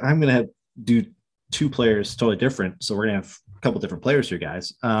 guys, I'm going to do two players totally different. So we're going to have a couple different players here,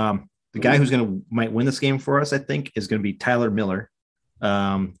 guys. The guy who's might win this game for us, I think, is going to be Tyler Miller,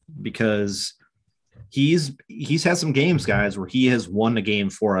 because he's had some games, guys, where he has won a game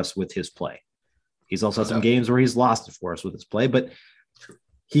for us with his play. He's also had some games where he's lost it for us with his play, but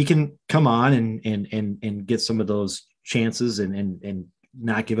he can come on and get some of those chances and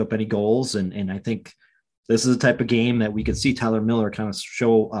not give up any goals. And I think this is the type of game that we could see Tyler Miller kind of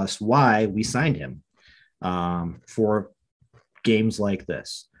show us why we signed him for games like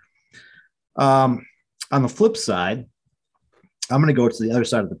this. On the flip side, I'm going to go to the other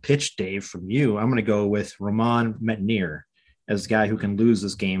side of the pitch, Dave, from you. I'm going to go with Roman Metnier as the guy who can lose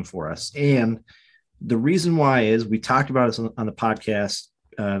this game for us. And the reason why is we talked about this on the podcast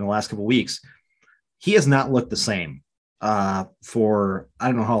in the last couple of weeks. He has not looked the same for I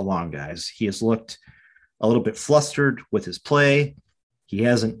don't know how long, guys. He has looked a little bit flustered with his play. He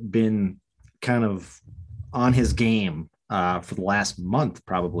hasn't been kind of on his game for the last month,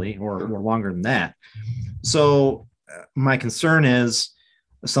 probably, or longer than that. So my concern is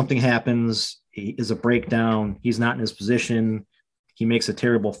if something happens, he is a breakdown. He's not in his position. He makes a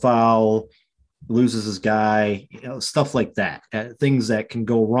terrible foul, loses his guy, stuff like that. Things that can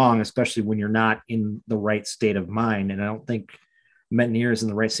go wrong, especially when you're not in the right state of mind. And I don't think Metnier is in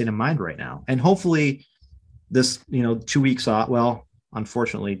the right state of mind right now. And hopefully this, 2 weeks off. Well,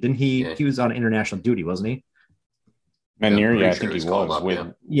 unfortunately, didn't he? Yeah. He was on international duty, wasn't he? Metnier, I think he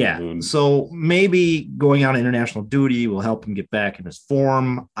was. Yeah. So maybe going on international duty will help him get back in his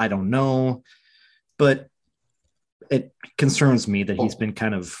form. I don't know. But it concerns me that he's been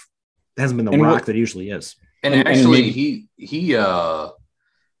kind of hasn't been the rock that he usually is. And actually,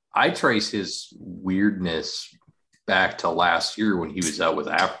 I trace his weirdness back to last year when he was out with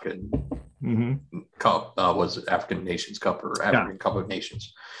African Cup. Was it African Nations Cup or African Cup of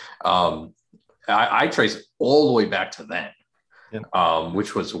Nations? I trace it all the way back to then,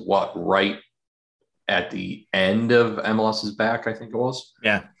 which was right at the end of MLS's back, I think it was.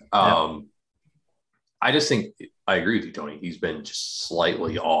 Yeah. I just think I agree with you, Tony. He's been just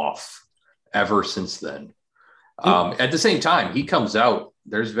slightly off ever since then. At the same time, he comes out.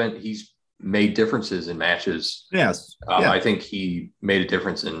 He's made differences in matches. Yes. I think he made a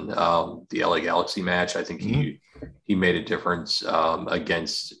difference in the LA Galaxy match. I think he made a difference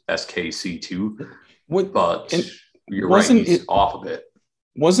against SKC too. But you're right, he's off a bit.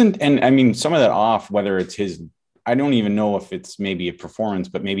 Some of that off, whether it's his, I don't even know if it's maybe a performance,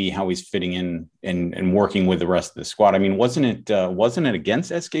 but maybe how he's fitting in and working with the rest of the squad. I mean, wasn't it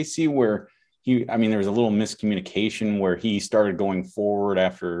against SKC where there was a little miscommunication where he started going forward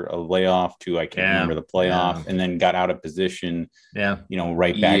after a layoff to, I can't remember the playoff, and then got out of position,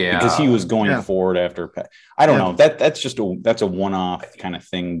 right back because he was going forward after. I don't know. That's a one-off kind of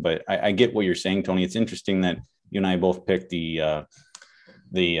thing, but I get what you're saying, Tony. It's interesting that you and I both picked the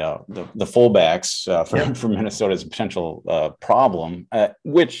fullbacks for Minnesota as a potential problem,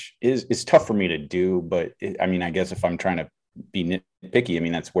 which is tough for me to do. But I guess if I'm trying to be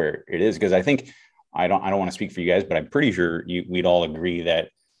nitpicky, that's where it is, because I think I don't want to speak for you guys, but I'm pretty sure we'd all agree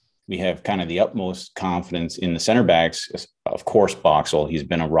that we have kind of the utmost confidence in the center backs. Of course, Boxall, he's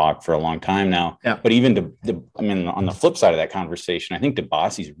been a rock for a long time now. Yeah. But even on the flip side of that conversation, I think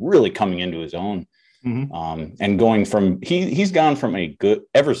DeBassi's really coming into his own. And going from he's gone from a good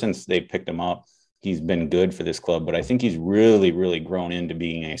ever since they picked him up. He's been good for this club, but I think he's really, really grown into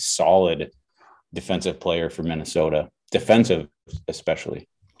being a solid defensive player for Minnesota, defensive especially.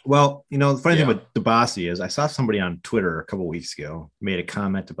 Well, the funny thing about DeBassi is I saw somebody on Twitter a couple of weeks ago made a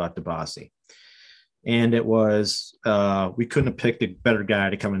comment about DeBassi, and it was we couldn't have picked a better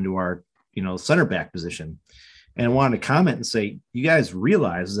guy to come into our center back position. And I wanted to comment and say, you guys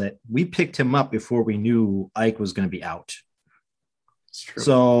realize that we picked him up before we knew Ike was going to be out. It's true.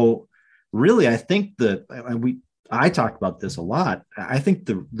 So really, I think I talked about this a lot. I think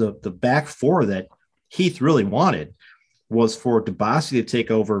the back four that Heath really wanted was for DeBasi to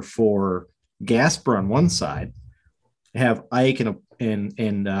take over for Gasper on one side, have Ike and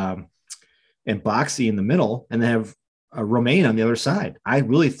Boxy in the middle, and then have Romaine on the other side. I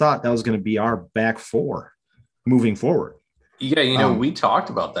really thought that was going to be our back four moving forward. Yeah, we talked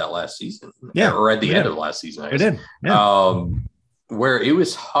about that last season. Yeah, or at the end of last season. I did. Yeah. Where it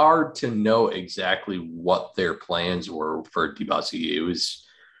was hard to know exactly what their plans were for DeBasi.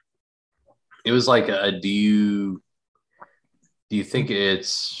 It was like, do you think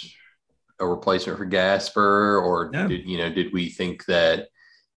it's a replacement for Gasper, or did we think that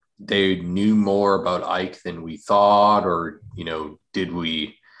they knew more about Ike than we thought, or did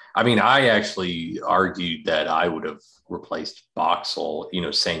we? I mean, I actually argued that I would have replaced Boxall,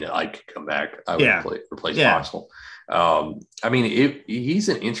 saying that Ike could come back. I would replace Boxall. I mean, he's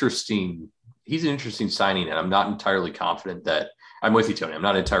an interesting signing, and I'm not entirely confident that I'm with you, Tony. I'm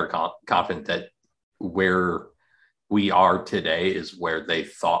not entirely confident that where we are today is where they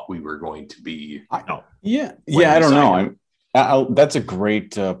thought we were going to be. I don't know. That's a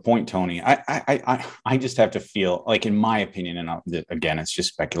great point, Tony. I just have to feel like, in my opinion, and again, it's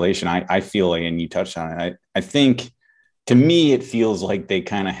just speculation. I feel like, and you touched on it. I think, to me, it feels like they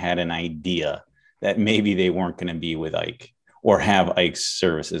kind of had an idea that maybe they weren't going to be with Ike or have Ike's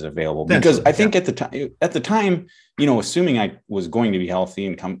services available, because I think at the time, assuming Ike was going to be healthy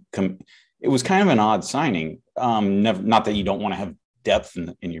and come, it was kind of an odd signing. Not that you don't want to have depth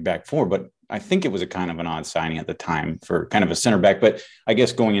in your back four, but I think it was a kind of an odd signing at the time for kind of a center back. But I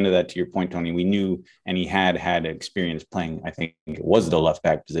guess going into that, to your point, Tony, we knew, and he had experience playing, I think it was the left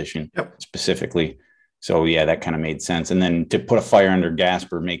back position specifically. So yeah, that kind of made sense. And then to put a fire under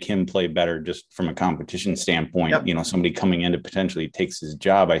Gasper, make him play better just from a competition standpoint, somebody coming in to potentially takes his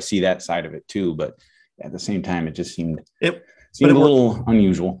job. I see that side of it too, but at the same time, it just seemed a little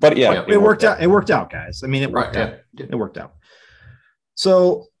unusual. But yeah, it worked out. It worked out, guys. I mean, it worked out. It worked out.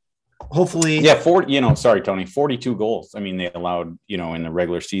 So hopefully, 40, sorry, Tony, 42 goals. I mean, they allowed, in the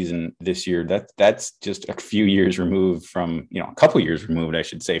regular season this year, that's just a few years removed from, a couple years removed, I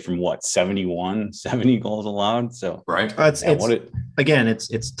should say, from 70 goals allowed. So, right.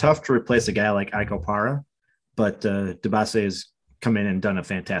 It's tough to replace a guy like Ike Opara, but DeBasi has come in and done a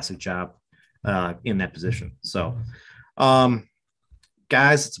fantastic job in that position. So,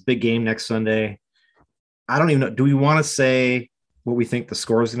 guys, it's a big game next Sunday. I don't even know. Do we want to say what we think the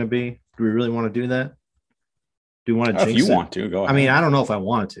score is going to be? Do we really want to do that? Do we want to jinx it? If you want to, go ahead. I mean, I don't know if I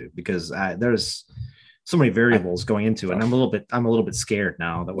wanted to, because there's so many variables going into it, and I'm a little bit scared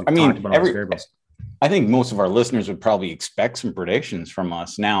now that we've talked about all these variables. I think most of our listeners would probably expect some predictions from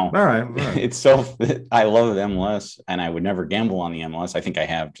us. Now, all right. It's I love the MLS, and I would never gamble on the MLS. I think I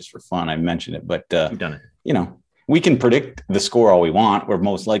have, just for fun. I've mentioned it, but you've done it. We can predict the score all we want. We're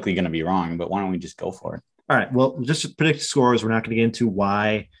most likely going to be wrong, but why don't we just go for it? All right. Well, just to predict scores, we're not going to get into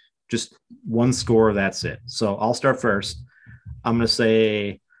why. Just one score. That's it. So I'll start first. I'm going to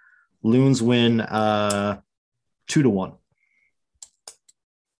say Loons win 2-1.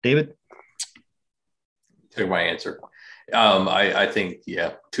 David? Take my answer. I think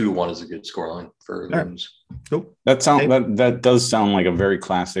 2-1 is a good scoreline for Loons. Cool. That does sound like a very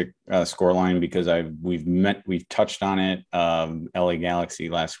classic scoreline, because we've touched on it. LA Galaxy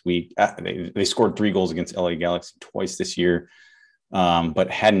last week, they scored 3 goals against LA Galaxy twice this year, but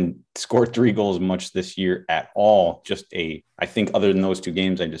hadn't scored 3 goals much this year at all. I think other than those 2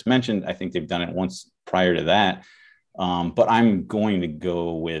 games I just mentioned, I think they've done it once prior to that. But I'm going to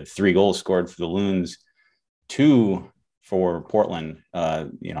go with 3 goals scored for the Loons, 2 for Portland.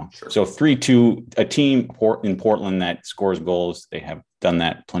 Sure. So 3-2, a team in Portland that scores goals. They have done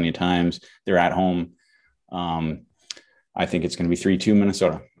that plenty of times. They're at home. I think it's going to be 3-2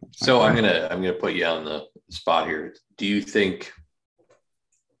 Minnesota. So I'm gonna put you on the spot here. Do you think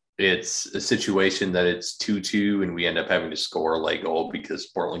it's a situation that it's 2-2 and we end up having to score a late goal because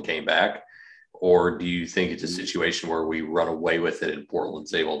Portland came back? Or do you think it's a situation where we run away with it and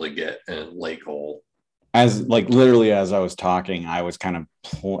Portland's able to get a late goal? Literally as I was talking, I was kind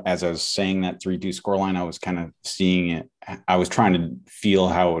of, as I was saying that 3-2 scoreline, I was kind of seeing it. I was trying to feel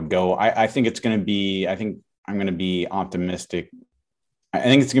how it would go. I think it's going to be, I think I'm going to be optimistic. I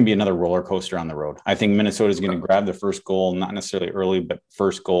think it's going to be another roller coaster on the road. I think Minnesota is going to grab the first goal, not necessarily early, but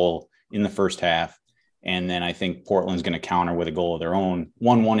first goal in the first half. And then I think Portland's going to counter with a goal of their own,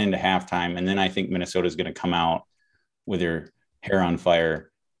 1-1 into halftime. And then I think Minnesota is going to come out with their hair on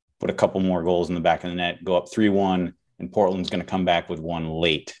fire, put a couple more goals in the back of the net, go up 3-1, and Portland's going to come back with one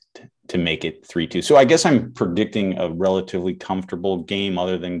late to make it 3-2. So I guess I'm predicting a relatively comfortable game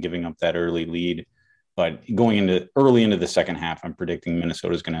other than giving up that early lead. But going early into the second half, I'm predicting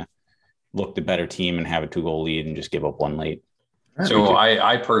Minnesota's going to look the better team and have a 2-goal lead and just give up one late. So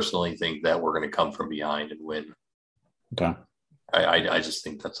I personally think that we're going to come from behind and win. Okay. I just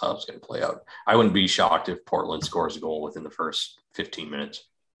think that's how it's going to play out. I wouldn't be shocked if Portland scores a goal within the first 15 minutes.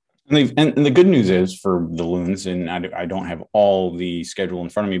 And the good news is for the Loons, and I don't have all the schedule in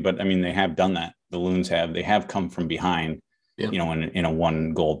front of me, but I mean, they have done that. The Loons have come from behind, in a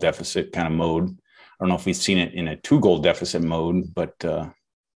 1-goal deficit kind of mode. I don't know if we've seen it in a 2-goal deficit mode, but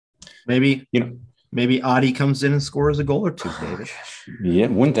maybe Adi comes in and scores a goal or two, David. Yeah,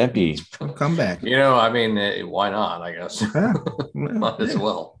 wouldn't that be come back? I mean, why not? I guess might as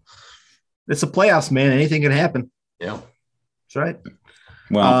well. It's a playoffs, man. Anything can happen. Yeah, that's right.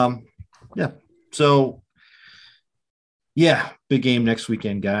 Well, yeah. So, yeah, big game next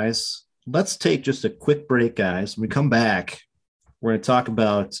weekend, guys. Let's take just a quick break, guys. When we come back, we're going to talk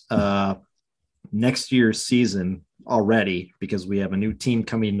about next year's season already because we have a new team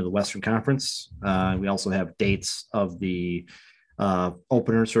coming into the Western Conference. We also have dates of the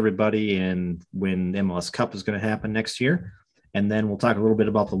openers for everybody and when the MLS Cup is going to happen next year. And then we'll talk a little bit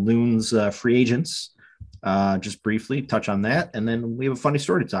about the Loons free agents. Just briefly touch on that, and then we have a funny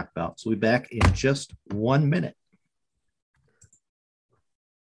story to talk about. So we'll be back in just 1 minute.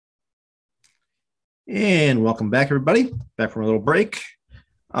 And welcome back, everybody. Back from a little break.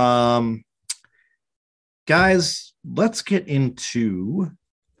 Guys, let's get into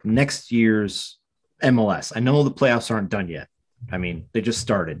next year's MLS. I know the playoffs aren't done yet. I mean, they just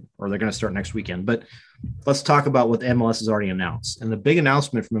started, or they're going to start next weekend. But let's talk about what MLS has already announced. And the big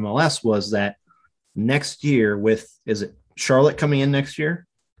announcement from MLS was that next year is it Charlotte coming in next year?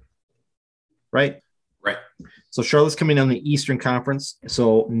 Right. So Charlotte's coming on the Eastern Conference.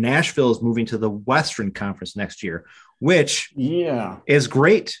 So Nashville is moving to the Western Conference next year, which is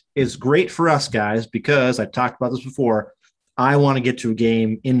great. Is great for us guys, because I've talked about this before. I want to get to a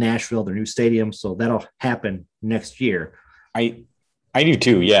game in Nashville, their new stadium. So that'll happen next year. I do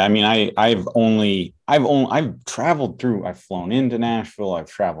too. Yeah. I mean, I've traveled through, I've flown into Nashville. I've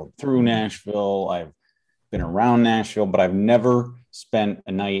traveled through Nashville. I've been around Nashville, but I've never spent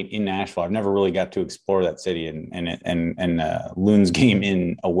a night in Nashville. I've never really got to explore that city, and Loons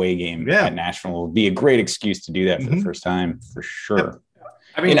game away game at Nashville would be a great excuse to do that for the first time, for sure.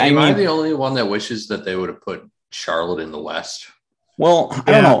 I mean, am I the only one that wishes that they would have put Charlotte in the West? Well,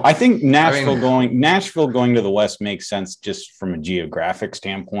 I don't know. I think Nashville going to the West makes sense just from a geographic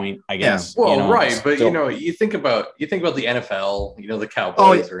standpoint, I guess. Yeah. Well, right, but you think about the NFL. The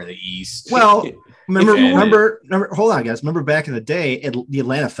Cowboys are in the East. Well, remember. Hold on, guys. Remember back in the day, the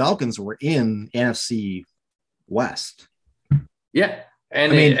Atlanta Falcons were in NFC West. Yeah,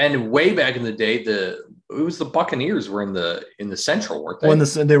 and way back in the day, it was the Buccaneers were in the Central, weren't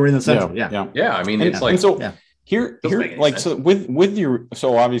they? They were in the Central. Yeah. I mean, it's like so. Yeah. Here, like, sense. So with your,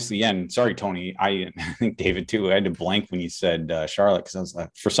 so obviously, and sorry, Tony, I think David too, I had to blank when you said Charlotte, because I was like,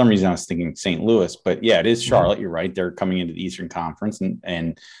 for some reason I was thinking St. Louis, but yeah, it is Charlotte. You're right. They're coming into the Eastern Conference,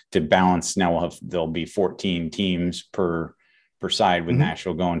 and to balance now there'll be 14 teams per side with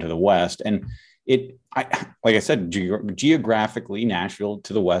Nashville going to the West. And like I said, geographically, Nashville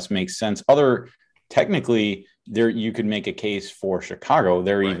to the West makes sense. Technically, you could make a case for Chicago.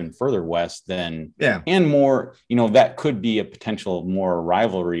 They're even further west than, and more, that could be a potential more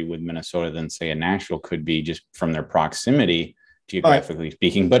rivalry with Minnesota than say a Nashville could be, just from their proximity, geographically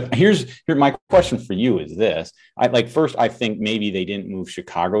speaking. But here my question for you is this. I think maybe they didn't move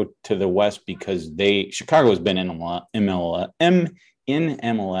Chicago to the West because Chicago has been in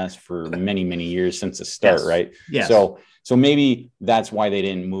MLS for many, many years since the start, right? Yes. So maybe that's why they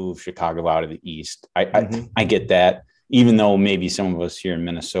didn't move Chicago out of the East. I get that, even though maybe some of us here in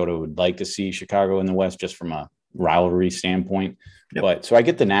Minnesota would like to see Chicago in the West just from a rivalry standpoint. Yep. But so I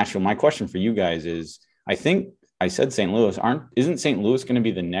get the Nashville. My question for you guys is, I think I said St. Louis. Isn't St. Louis going to be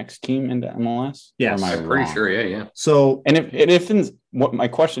the next team into MLS? Yes, I'm pretty sure. Yeah. So, and if what my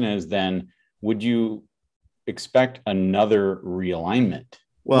question is, then would you expect another realignment?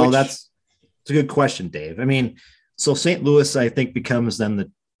 Well, that's a good question, Dave. I mean, so St. Louis, I think, becomes then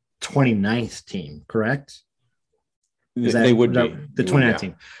the 29th team, correct? They would be the 29th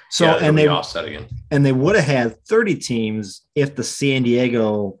team. So, and they offset again, and they would have had 30 teams if the San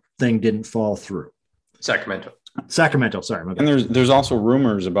Diego thing didn't fall through. Sacramento. Sorry. And there's also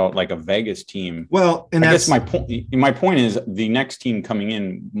rumors about like a Vegas team. Well, and I guess my point is the next team coming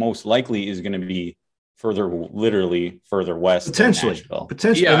in most likely is going to be further west. Potentially.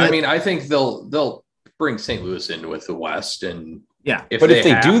 Yeah, I mean, I think they'll bring St. Louis in with the West, and Yeah. If But they if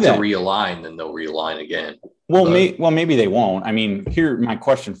they have do that- to realign, then they'll realign again. Well, But- maybe they won't. I mean, here, my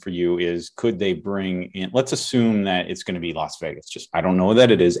question for you is, could they bring in, let's assume that it's going to be Las Vegas. Just, I don't know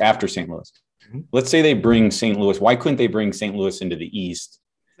that it is after St. Louis. Mhm. Let's say they bring St. Louis. Why couldn't they bring St. Louis into the East?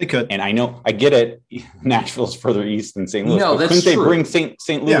 They could. And I get it. Nashville's further east than St. Louis. No, but that's couldn't they true. bring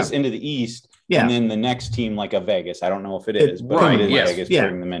St. Louis into the East? Yeah. And then the next team, like a Vegas, I don't know if it is, but Right, if it is yes. Vegas, Yeah.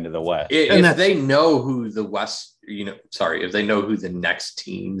 bring them into the West. If they know who the if they know who the next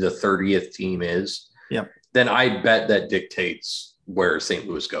team, the 30th team is, Yep. then I bet that dictates where St.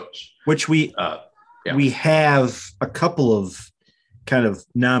 Louis goes. Which we Yeah. we have a couple of kind of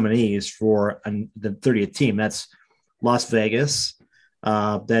nominees for the 30th team. That's Las Vegas.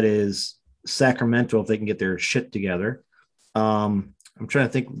 That is Sacramento if they can get their shit together. I'm trying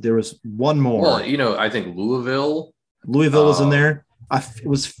to think. There was one more. Well, I think Louisville was in there.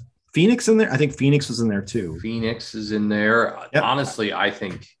 Was Phoenix in there? I think Phoenix was in there too. Phoenix is in there. Yep. Honestly, I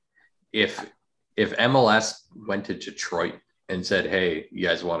think if MLS went to Detroit and said, "Hey, you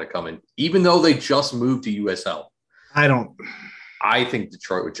guys want to come in," even though they just moved to USL, I think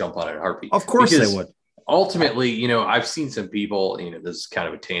Detroit would jump on it in a heartbeat. Of course Because they would. ultimately, I've seen some people, this is kind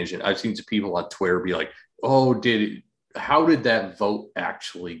of a tangent. I've seen some people on Twitter be like, "Oh, how did that vote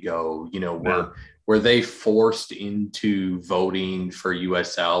actually go?" Were they forced into voting for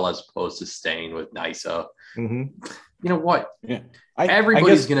USL as opposed to staying with NYSA? Mm-hmm. You know what? Yeah.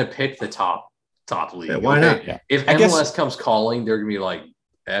 Everybody's going to pick the top league. Yeah, why not? Yeah. If I guess- MLS comes calling, they're going to be like,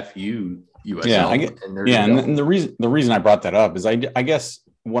 "F you, USL." Yeah, and the reason I brought that up is I guess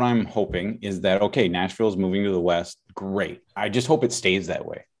what I'm hoping is that, okay, Nashville's moving to the West. Great. I just hope it stays that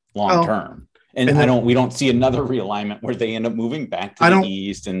way long term. And we don't see another realignment where they end up moving back to the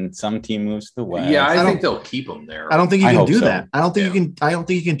East and some team moves to the West. Yeah, I think they'll keep them there. I don't think you can do so. that. I don't think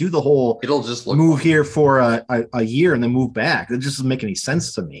you can do the whole It'll just move funny. here for a year and then move back. It just doesn't make any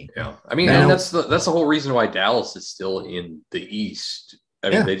sense to me. Yeah, I mean, and that's the whole reason why Dallas is still in the East. I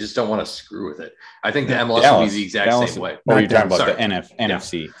mean, they just don't want to screw with it. I think the MLS will be the exact same way. What are you talking about? Sorry. The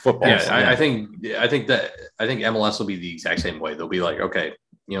NFC football? Yeah, I think MLS will be the exact same way. They'll be like, okay,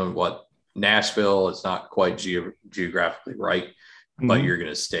 you know what, Nashville, it's not quite geographically right, but you're going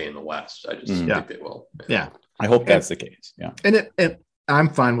to stay in the West. I just think they will. Yeah, I hope that's the case. Yeah, and I'm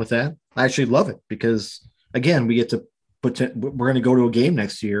fine with that. I actually love it because again, we get to we're going to go to a game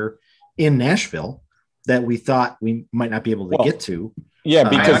next year in Nashville that we thought we might not be able to get to. Yeah,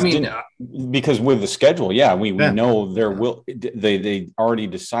 because with the schedule, we know there will. They already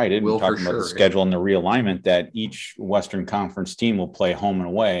decided. We're talking about the schedule and the realignment that each Western Conference team will play home and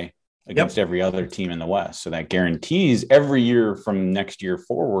away against every other team in the West. So that guarantees every year from next year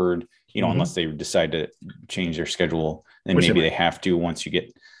forward. Unless they decide to change their schedule, then maybe they have to once you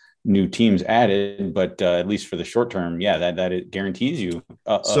get new teams added. But at least for the short term, that it guarantees you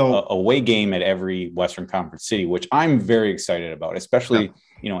a away game at every Western Conference city, which I'm very excited about, especially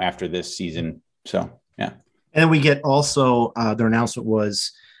after this season. So yeah. And we get also their announcement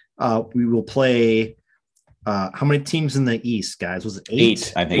was we will play how many teams in the East, guys? Was it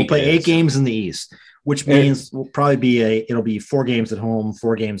 8? I think we'll play 8 games in the East, which means we'll probably it'll be 4 games at home,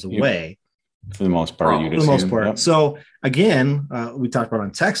 4 games away. For the most part, for the most part. Yep. So again, we talked about on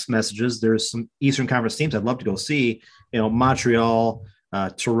text messages. There's some Eastern Conference teams I'd love to go see. Montreal,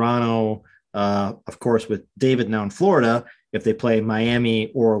 Toronto, of course, with David now in Florida. If they play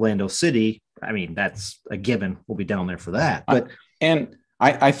Miami or Orlando City, I mean that's a given. We'll be down there for that. But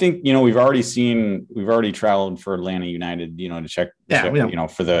I think we've already traveled for Atlanta United, to check for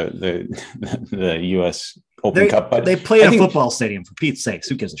the U.S. Open Cup. But they play in a football stadium, for Pete's sakes.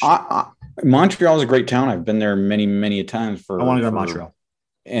 Who gives a shit? Montreal is a great town. I've been there many times. I want to go to Montreal.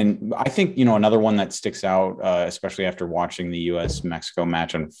 And I think, another one that sticks out, especially after watching the U.S.-Mexico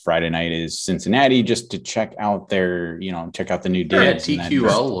match on Friday night, is Cincinnati, just to check out check out the new dance.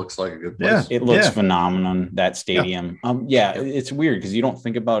 TQL looks like a good place. Yeah, it looks phenomenal, that stadium. It's weird because you don't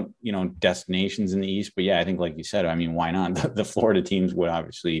think about, destinations in the East, but I think like you said, I mean, why not? The Florida teams would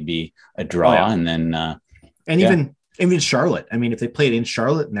obviously be a draw. And then, even Charlotte. I mean, if they played in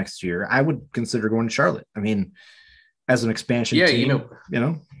Charlotte next year, I would consider going to Charlotte. I mean, as an expansion team,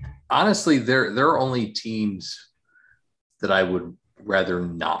 honestly, there are only teams that I would rather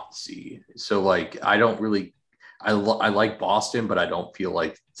not see. So I don't really, I like Boston, but I don't feel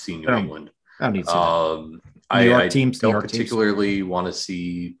like seeing New England. I don't need to see New York teams. Don't particularly want to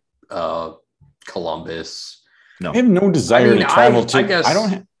see Columbus. No, I have no desire to travel to. I guess I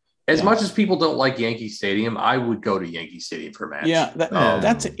don't. As much as people don't like Yankee Stadium, I would go to Yankee Stadium for a match. Yeah,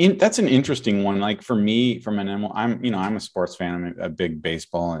 that's an interesting one. Like for me, from I'm a sports fan. I'm a big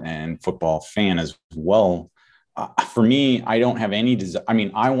baseball and football fan as well. For me, I don't have any desire. I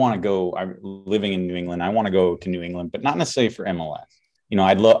mean, I want to go. I'm living in New England. I want to go to New England, but not necessarily for MLS.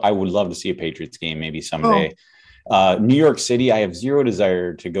 I would love to see a Patriots game maybe someday. New York City, I have zero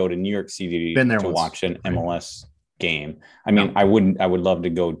desire to go to New York City to watch an MLS game. I mean, I would love to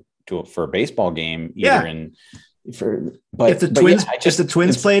go for a baseball game but if the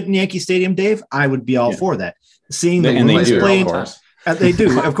Twins played in Yankee Stadium, Dave, I would be all for that. Seeing the Blues play, they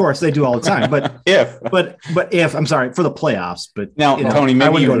do, of course, they do all the time. But if I'm sorry for the playoffs, but now, Tony,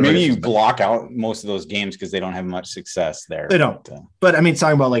 maybe you block out most of those games because they don't have much success there. They don't. But I mean,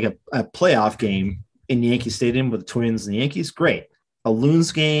 talking about like a playoff game in Yankee Stadium with the Twins and the Yankees, great. A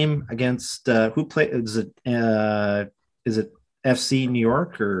Loons game against who play? Is it FC New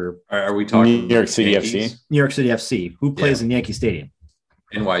York or are we talking New York City Yankees? FC? New York City FC. Who plays in Yankee Stadium?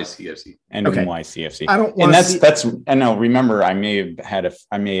 NYCFC. NYCFC. I don't want to that's I know. Remember, I may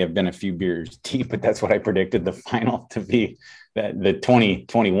have been a few beers deep, but that's what I predicted the final to be, that the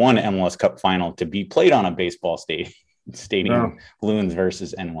 2021 MLS Cup final to be played on a baseball stadium. Loons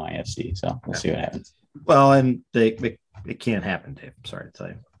versus NYFC. So we'll see what happens. Well, and it can't happen, Dave. I'm sorry to tell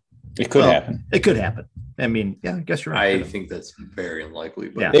you. It could happen. It could happen. I mean, yeah, I guess you're right. I think that's very unlikely.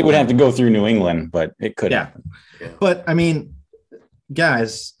 But they would have to go through New England, but it could happen. Yeah. But I mean,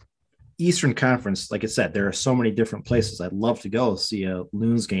 guys, Eastern Conference, like I said, there are so many different places. I'd love to go see a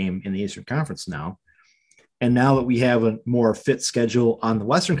Loons game in the Eastern Conference now. And now that we have a more fit schedule on the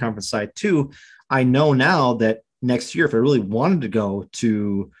Western Conference side too, I know now that next year, if I really wanted to go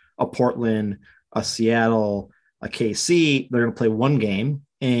to a Portland, a Seattle, a KC, they're going to play one game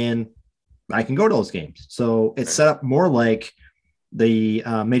and I can go to those games. So it's set up more like the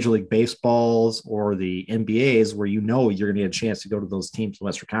Major League Baseballs or the NBAs, where you're going to get a chance to go to those teams in the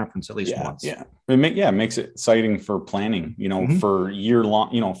Western Conference at least once. Yeah, it makes it exciting for planning, for year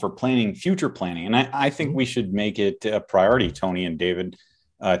long, for future planning. And I think we should make it a priority, Tony and David,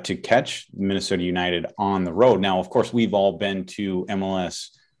 to catch Minnesota United on the road. Now, of course, we've all been to MLS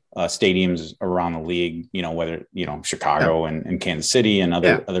stadiums around the league, whether, Chicago and Kansas City and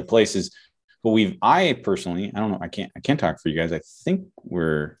other places. But I personally, I don't know, I can't talk for you guys. I think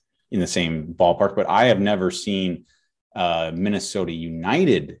we're in the same ballpark, but I have never seen Minnesota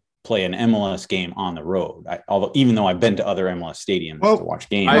United play an MLS game on the road. Even though I've been to other MLS stadiums to watch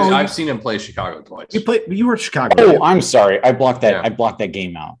games. I've seen him play Chicago twice. You were at Chicago. Oh, I'm sorry. I blocked that. Yeah. I blocked that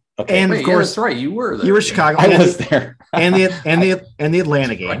game out. Okay. And of course, that's right. You were there. You were Chicago. I was there. and the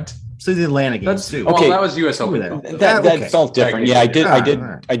Atlanta game. Right. So the Atlanta game too. Okay, that was US Open. That felt different. Yeah, I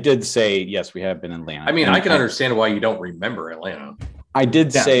did say yes. We have been in Atlanta. I mean, I can understand why you don't remember Atlanta. I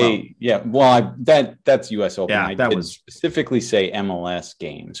did say that's US Open. I did specifically say MLS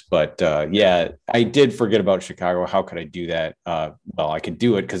games, but I did forget about Chicago. How could I do that? I could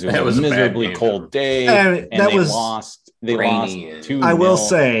do it because it was a miserably cold day, and they lost. They lost 2-0. I will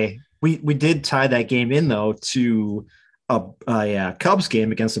say we did tie that game in though to a Cubs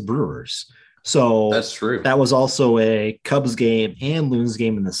game against the Brewers. So that's true. That was also a Cubs game and Loons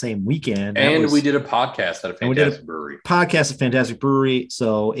game in the same weekend. And we did a podcast at a Fantastic Brewery. Podcast at Fantastic Brewery.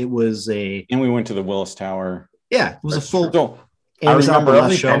 So it was and we went to the Willis Tower. Yeah, it was a full. I remember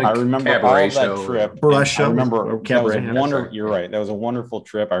everything. I remember all that trip. I remember that was a wonderful. You're right. That was a wonderful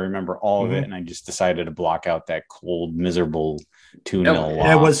trip. I remember all of it, and I just decided to block out that cold, miserable 2-0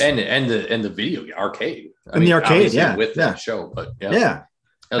 loss. It was and the video arcade. The arcade, with that show, but yeah,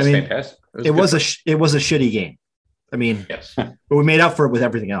 that was fantastic. It was a shitty game. I mean, yes, but we made up for it with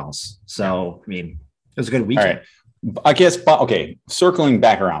everything else. So I mean, it was a good weekend. Right. I guess. Okay, circling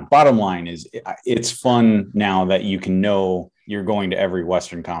back around. Bottom line is, it's fun now that you can know you're going to every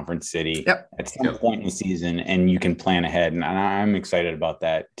Western Conference city at some point in the season, and you can plan ahead. And I'm excited about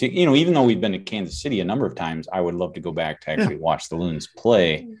that. Even though we've been to Kansas City a number of times, I would love to go back to actually watch the Loons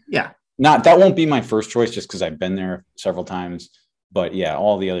play. Yeah. That won't be my first choice just because I've been there several times. But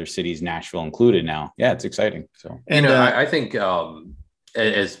all the other cities, Nashville included now. Yeah, it's exciting. So, and I think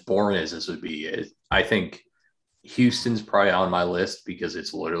as boring as this would be, I think Houston's probably on my list because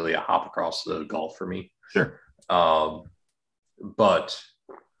it's literally a hop across the Gulf for me. Sure. But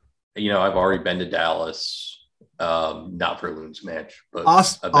I've already been to Dallas, not for a Loons match, but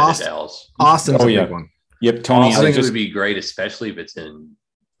I've been to Dallas. Austin's a big one. Yep, Tony. I think it would be great, especially if it's in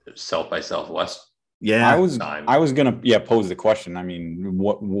South by Southwest. Yeah, I was gonna pose the question. I mean,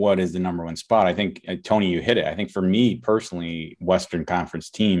 what is the number one spot? I think Tony, you hit it. I think for me personally, Western Conference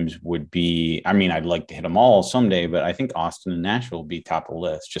teams would be. I mean, I'd like to hit them all someday, but I think Austin and Nashville would be top of the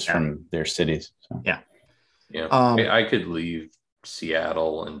list just from their cities. So. Yeah. I could leave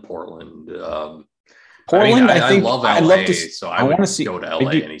Seattle and Portland. Portland, I love LA, I'd love to. So I want to go to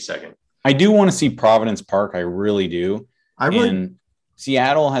LA any second. I do want to see Providence Park. I really do. And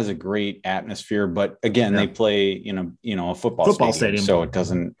Seattle has a great atmosphere, but again, they play a football stadium, so it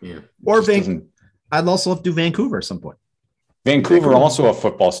doesn't. Yeah. Or I'd also have to do Vancouver at some point. Vancouver also a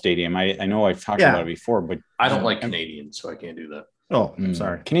football stadium. I know I've talked about it before, but I don't like Canadians, so I can't do that. Oh,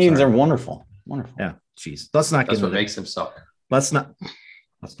 sorry. Canadians are wonderful. Wonderful. Yeah. Jeez. That's what makes them suck. Let's not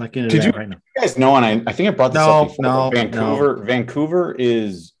get into that right now. You guys know, and I think I brought this up before. Vancouver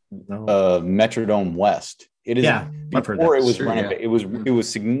is Metrodome West. It is. Yeah, before it was renovated. Yeah. It was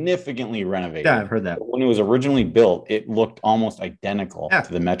significally renovated. Yeah, I've heard that. When it was originally built, it looked almost identical to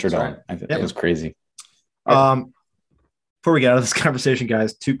the Metrodome. Right. I think it was crazy. Before we get out of this conversation,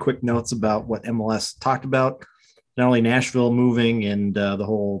 guys, 2 quick notes about what MLS talked about. Not only Nashville moving and the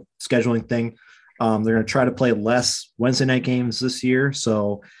whole scheduling thing. They're going to try to play less Wednesday night games this year.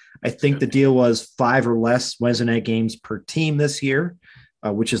 So I think the deal was 5 or less Wednesday night games per team this year,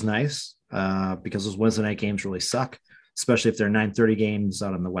 which is nice because those Wednesday night games really suck, especially if they're 9:30 games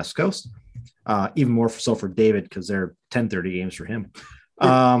out on the West Coast. Even more so for David because they're 10:30 games for him.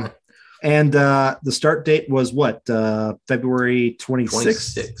 And the start date was what? February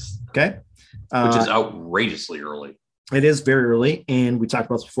 26th. Okay. Which is outrageously early. It is very early. And we talked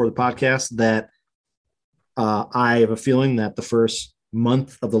about this before the podcast that I have a feeling that the first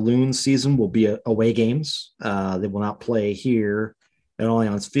month of the Loons season will be away games. They will not play here at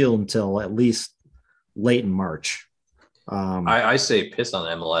Allianz Field until at least late in March. I say piss on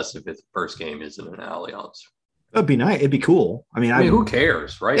MLS if its first game isn't in Allianz. It'd be nice. It'd be cool. I mean, who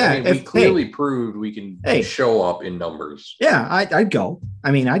cares, right? Yeah, we clearly proved we can show up in numbers. Yeah, I'd go.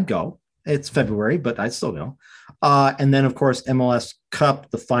 I mean, I'd go. It's February, but I'd still go. And then, of course, MLS Cup,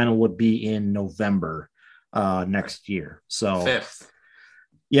 the final would be in November next year. So 5th.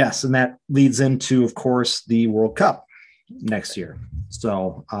 Yes, and that leads into, of course, the World Cup next year.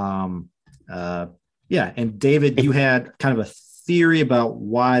 So, and David, you had kind of a theory about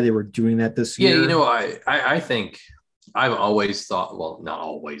why they were doing that this year. Yeah, I think I've always thought, well, not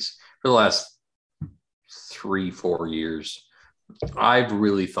always, for the last 3-4 years, I've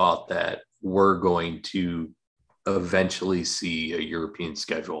really thought that we're going to eventually see a European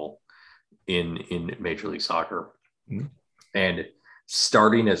schedule in Major League Soccer. Mm-hmm. And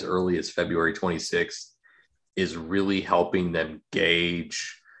starting as early as February 26th is really helping them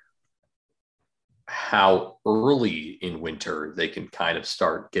gauge how early in winter they can kind of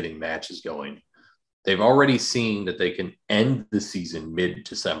start getting matches going. They've already seen that they can end the season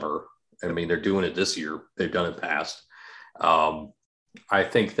mid-December. I mean, they're doing it this year. They've done it past. I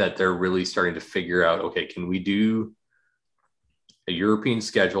think that they're really starting to figure out, okay, can we do a European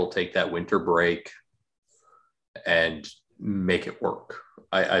schedule, take that winter break and make it work?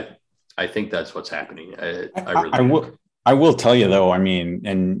 I think that's what's happening. I will tell you though, I mean,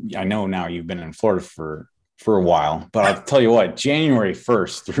 and I know now you've been in Florida for a while, but I'll tell you what, January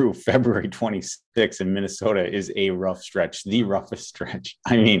 1st through February 26th in Minnesota is a rough stretch, the roughest stretch.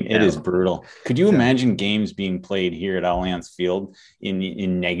 I mean, it is brutal. Could you imagine games being played here at Allianz Field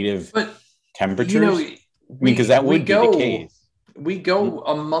in negative temperatures? Because that would be the case. We go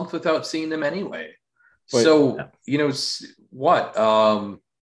a month without seeing them anyway. But what?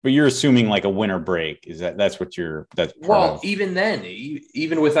 But you're assuming like a winter break. That's what you're, that's well, even then,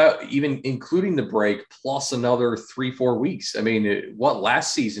 even without even including the break plus another 3-4 weeks. I mean,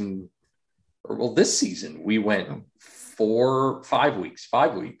 last season, this season, we went 5 weeks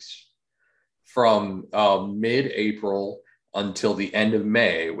from mid-April until the end of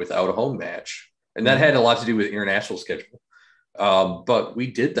May without a home match. And that had a lot to do with international schedule. But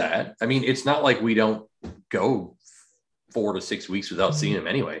we did that. I mean, it's not like we don't go 4 to 6 weeks without seeing him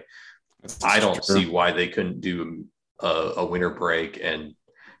anyway. I don't see why they couldn't do a winter break and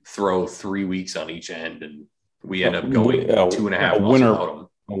throw 3 weeks on each end, and we end up going 2.5 months without him.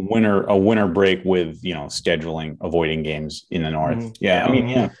 A winter break with scheduling, avoiding games in the north. Mm-hmm. Yeah, I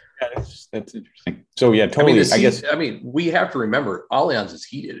mean, that's interesting. So yeah, totally. I mean, we have to remember Allianz is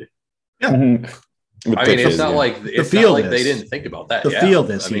heated. Yeah. Mm-hmm. I mean, it's not like the field. Not like they didn't think about that. The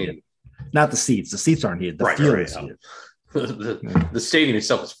field is heated, not the seats. The seats aren't heated. The field is heated. The stadium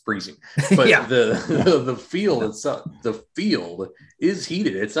itself is freezing, but the field itself, the field is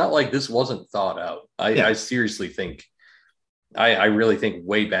heated. It's not like this wasn't thought out. I seriously think, I really think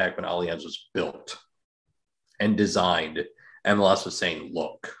way back when Allianz was built and designed, MLS was saying,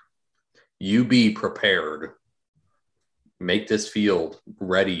 look, you be prepared, make this field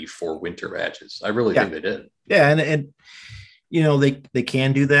ready for winter matches. I really think they did. Yeah. And they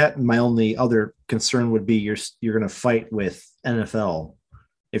can do that. My only other concern would be you're going to fight with NFL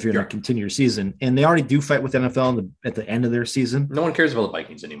if you're going to continue your season. And they already do fight with NFL at the end of their season. No one cares about the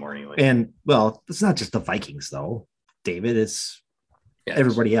Vikings anymore anyway. And well, it's not just the Vikings though, David. It's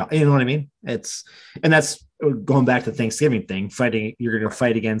everybody else. You know what I mean? That's going back to the Thanksgiving thing. Fighting, you're going to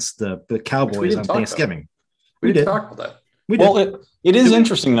fight against the Cowboys on Thanksgiving. We did talk about that. We did. Well, it is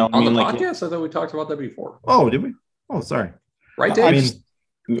interesting though. On the podcast, I thought we talked about that before. Oh, did we? Oh, sorry. Right, Dave?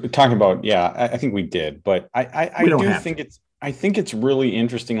 Talking about, I think we did, but I think it's really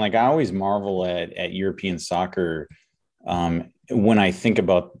interesting. Like I always marvel at European soccer when I think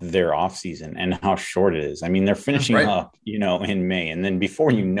about their off season and how short it is. I mean, they're finishing up, in May, and then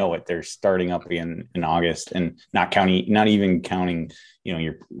before you know it, they're starting up again in August, and not even counting,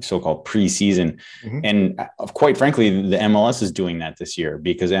 your so-called preseason. Mm-hmm. And quite frankly, the MLS is doing that this year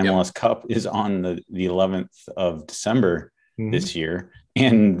because MLS Cup is on the 11th of December this year.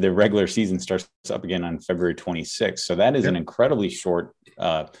 And the regular season starts up again on February 26th. So that is an incredibly short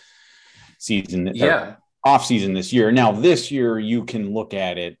season. Off season this year. Now, this year, you can look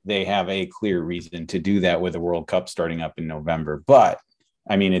at it. They have a clear reason to do that with the World Cup starting up in November. But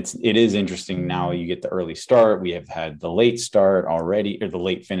I mean, it is interesting. Now you get the early start. We have had the late start already, or the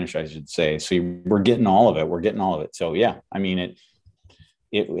late finish, I should say. So we're getting all of it. So yeah, I mean,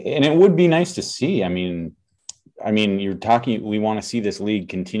 it would be nice to see. I mean, you're talking, we want to see this league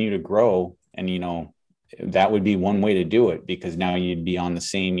continue to grow, and, that would be one way to do it, because now you'd be on the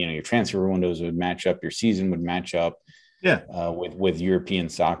same, your transfer windows would match up, your season would match up with European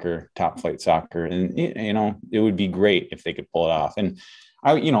soccer, top flight soccer. And, it would be great if they could pull it off. And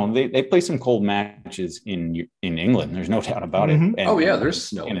they play some cold matches in England. There's no doubt about it. And, there's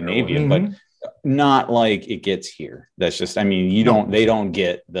snow in Scandinavia, but not like it gets here. That's just, they don't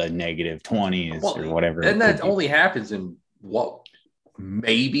get the negative 20s or whatever. And that only happens in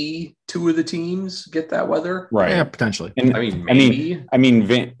maybe two of the teams get that weather. Right. Yeah, potentially. And maybe.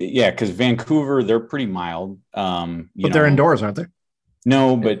 Because Vancouver, they're pretty mild. But they're indoors, aren't they?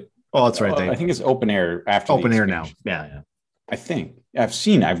 No, but that's right. I think it's open air after open air now. Yeah. I think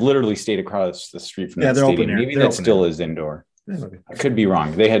I've literally stayed across the street from that they're stadium. Open air. Maybe that still is indoor. I could be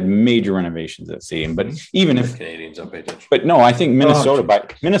wrong. They had major renovations at stadium, but even if Canadians don't pay attention. But no, I think Minnesota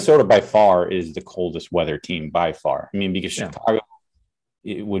by far is the coldest weather team by far. I mean, because Chicago,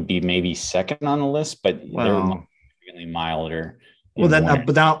 it would be maybe second on the list, but they're significantly milder. But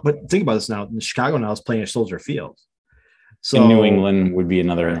think about this now. Chicago now is playing at Soldier Field. So in New England would be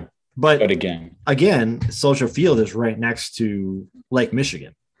another. But again, Soldier Field is right next to Lake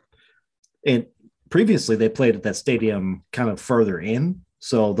Michigan, and previously they played at that stadium kind of further in,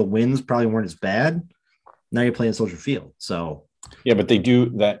 so the winds probably weren't as bad. Now you're playing Soldier Field, so. Yeah, but they do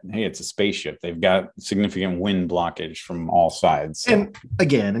that. Hey, it's a spaceship. They've got significant wind blockage from all sides. So. And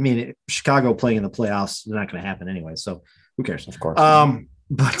again, Chicago playing in the playoffs, they're not going to happen anyway. So who cares? Of course.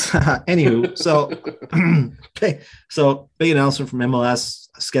 But anywho, so okay. So big announcement from MLS.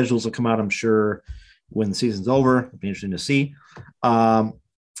 Schedules will come out, I'm sure, when the season's over. It'll be interesting to see. One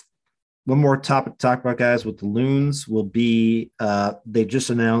more topic to talk about, guys, with the Loons will be they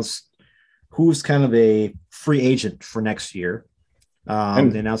just announced who's kind of a free agent for next year. They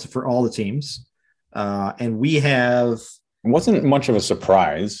announced it for all the teams. And we have. It wasn't much of a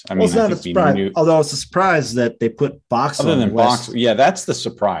surprise. It's not a surprise, although it's a surprise that they put Box other on than the Box. list. Yeah, that's the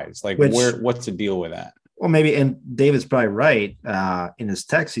surprise. Like, what's the deal with that? Well, maybe, and David's probably right. In his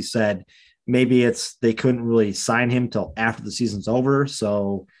text, he said maybe they couldn't really sign him till after the season's over.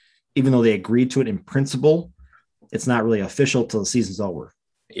 So even though they agreed to it in principle, it's not really official till the season's over.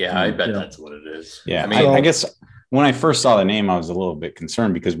 Yeah, I bet that's what it is. Yeah, I guess when I first saw the name, I was a little bit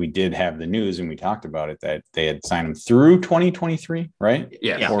concerned because we did have the news and we talked about it that they had signed him through 2023, right?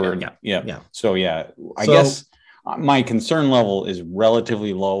 Yeah. So I guess my concern level is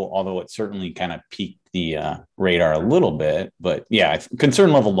relatively low, although it certainly kind of piqued the radar a little bit. But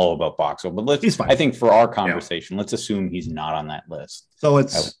concern level low about Boxall. But he's fine. I think for our conversation, let's assume he's not on that list. So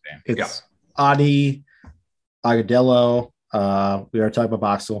it's Adi, Agadello. We are talking about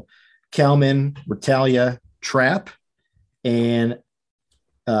Boxall, Kalman, Retalia, Trapp, and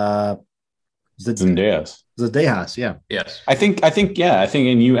Zendejas. Yeah. Yes. I think,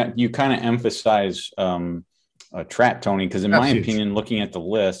 and you kind of emphasize Trapp, Tony, because in my opinion, looking at the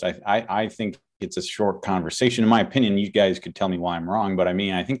list, I think it's a short conversation. In my opinion, you guys could tell me why I'm wrong, but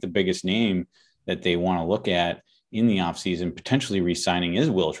I think the biggest name that they want to look at in the offseason, potentially re-signing, is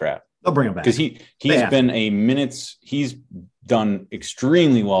Will Trapp. They'll bring him back because he's been he's done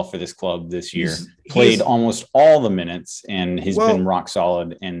extremely well for this club this year. Played almost all the minutes, and he's been rock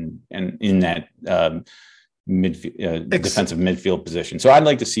solid and in that defensive midfield position. So I'd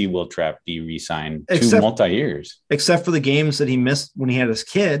like to see Will Trapp be re-signed to multi-years. Except for the games that he missed when he had his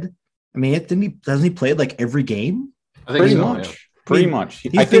kid. I mean, doesn't he play like every game? I think Pretty much.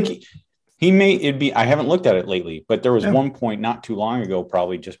 I think I haven't looked at it lately, but there was one point not too long ago,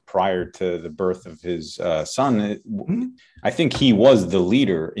 probably just prior to the birth of his son. I think he was the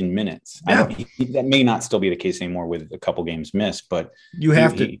leader in minutes. Yeah. That may not still be the case anymore with a couple games missed, but you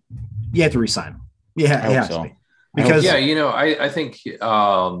have to resign him. Yeah, so. Because I think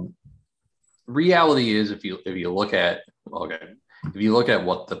reality is if you look at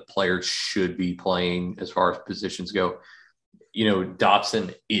what the players should be playing as far as positions go,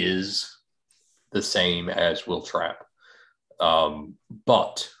 Dotson is the same as Will Trapp.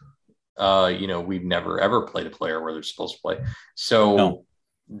 But we've never ever played a player where they're supposed to play. So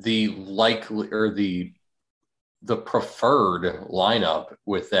the likely or the preferred lineup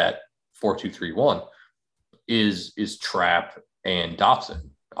with that 4-2-3-1 is Trapp and Dotson,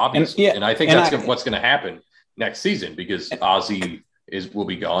 obviously. And I think that's what's going to happen next season because Ozzie will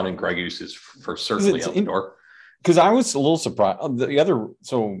be gone and Gregus is for certainly out the door. Because I was a little surprised.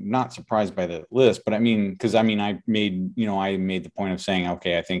 Not surprised by the list, but I made the point of saying,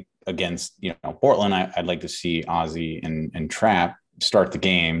 okay, I think against Portland, I'd like to see Ozzie and Trapp start the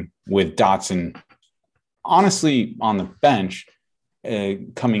game with Dotson, honestly, on the bench,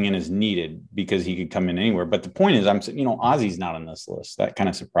 coming in as needed because he could come in anywhere. But the point is, Ozzie's not on this list. That kind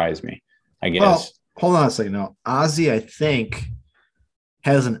of surprised me, I guess. Well, hold on a second. No, Ozzie, I think,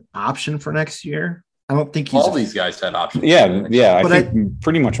 has an option for next year. I don't think all these guys had options. Yeah. I think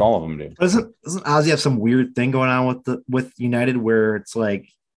pretty much all of them do. Doesn't Ozzie have some weird thing going on with United where it's like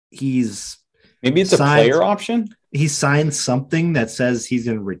maybe it's a player option? He signed something that says he's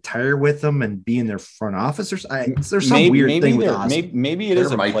going to retire with them and be in their front office, or there's some weird thing with Ozzie. Maybe it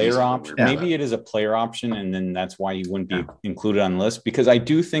is a player option. Maybe it is a player option, and then that's why he wouldn't be included on the list. Because I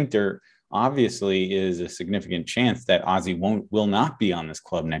do think there obviously is a significant chance that Ozzie will not be on this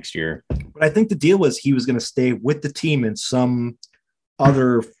club next year. But I think the deal was he was going to stay with the team in some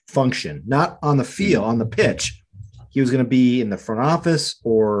other function, not on the field, on the pitch. He was going to be in the front office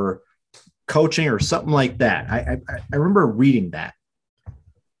or coaching or something like that. I remember reading that.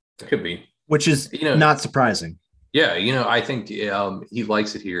 It could be. Which is not surprising. Yeah, I think he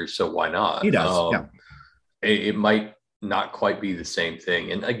likes it here, so why not? He does, It might not quite be the same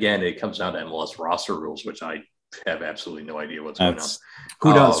thing. And again, it comes down to MLS roster rules, which I have absolutely no idea what's going on.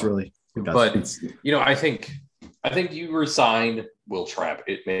 Who does really? Who does? But I think you resign Will Trapp.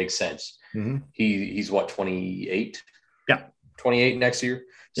 It makes sense. Mm-hmm. He's what, 28? Yeah. 28 next year.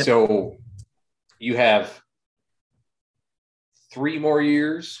 Yep. So you have 3 more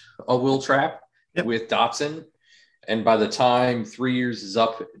years of Will Trapp with Dotson. And by the time 3 years is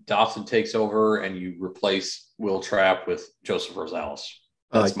up, Dotson takes over and you replace Will Trapp with Joseph Rosales.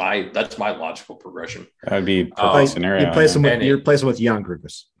 That's my logical progression. That would be a perfect scenario. You replace him with Jan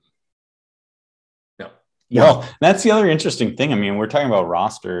Gregus. No. Yeah. Well, that's the other interesting thing. I mean, we're talking about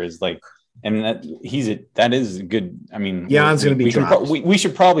roster is like, and that is good. I mean, Jan's going to be we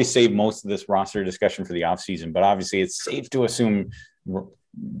should probably save most of this roster discussion for the offseason, but obviously it's safe to assume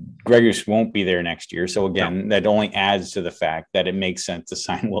Gregus won't be there next year. So again, that only adds to the fact that it makes sense to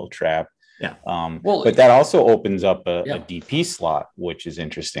sign Will Trapp. Yeah. But that also opens up a DP slot, which is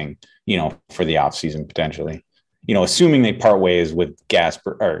interesting, for the offseason potentially. Assuming they part ways with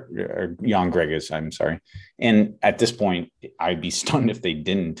Gasper or Jan Gregus, I'm sorry. And at this point, I'd be stunned if they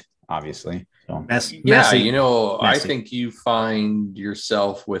didn't, obviously. So. Messy. I think you find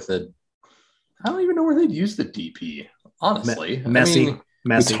yourself with I don't even know where they'd use the DP, honestly. Messy.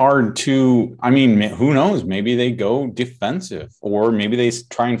 It's hard to, who knows? Maybe they go defensive, or maybe they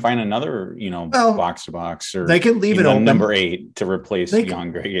try and find another, box to box, or they can leave it open. Number 8 to replace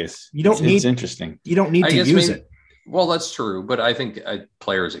Jan Gregus. It's interesting. You don't need to use it. Well, that's true, but I think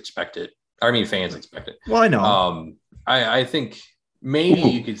players expect it. Fans expect it. Well, I know. I think maybe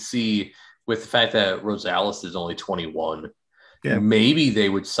you could see with the fact that Rosales is only 21, maybe they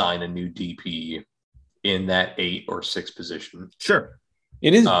would sign a new DP in that 8 or 6 position. Sure.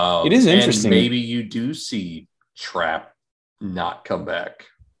 It is interesting. Maybe you do see Trapp not come back.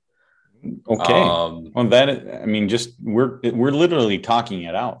 Okay. We're literally talking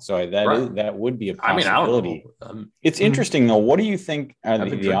it out. So that would be a possibility. I don't know. It's interesting though. What do you think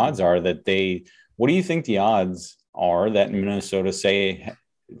the odds are that what do you think the odds are that Minnesota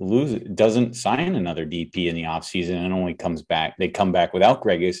doesn't sign another DP in the offseason and only comes back? They come back without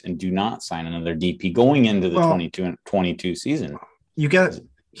Gregus and do not sign another DP going into the 22 season.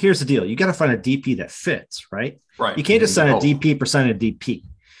 Here's the deal. You got to find a DP that fits, right? Right. You can't just sign a DP for signing a DP.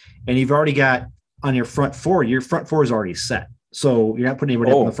 And you've already got on your front four is already set. So you're not putting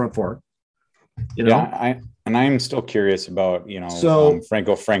anybody up in the front four. You know? Yeah, I'm still curious about,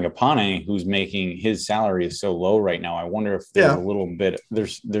 Franco Frangipane, who's making his salary is so low right now. I wonder if there's a little bit,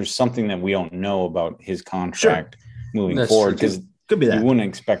 there's something that we don't know about his contract moving forward, because could be that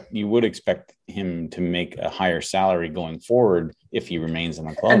you would expect him to make a higher salary going forward if he remains in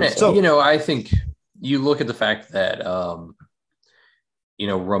the club. And I think you look at the fact that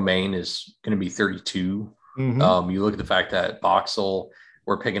Romain is going to be 32. Mm-hmm. You look at the fact that Boxall,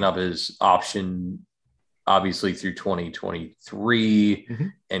 we're picking up his option obviously through 2023,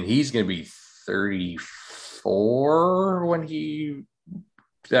 and he's going to be 34 when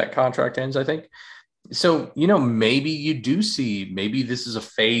that contract ends, I think. So, maybe maybe this is a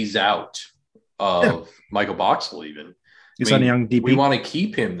phase out of Michael Boxall even. He's on a young DP. We want to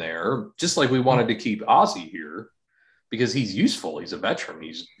keep him there, just like we wanted to keep Ozzy here because he's useful. He's a veteran.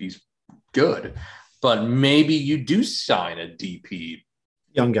 He's good. But maybe you do sign a DP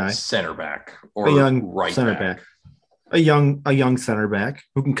young guy, center back, or a young right center back. A young center back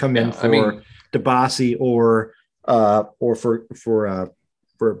who can come in for DeBasi or for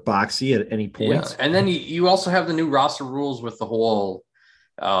Boxy at any point. Yeah. And then you also have the new roster rules with the whole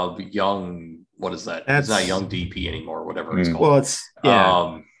young. What is that? It's not young DP anymore. Whatever it's called. Well, it's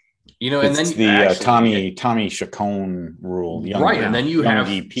and then the Tommy Chacon rule, right? And then you have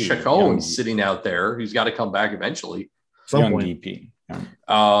Chacon sitting out there who's got to come back eventually. Young DP. Yeah.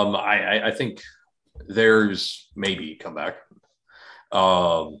 I think there's maybe comeback.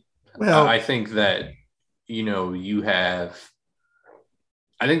 I think that you have.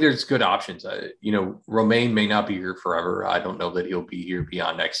 I think there's good options. Romain may not be here forever. I don't know that he'll be here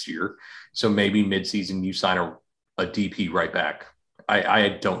beyond next year. So maybe midseason you sign a DP right back.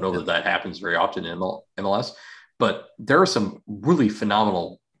 I don't know that happens very often in MLS, but there are some really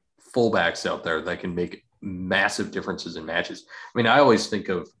phenomenal fullbacks out there that can make massive differences in matches. I mean, I always think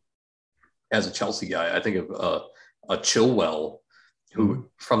of, as a Chelsea guy, I think of a Chilwell, who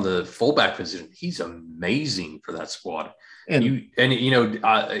from the fullback position, he's amazing for that squad.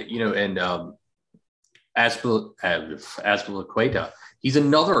 Azpilicueta, he's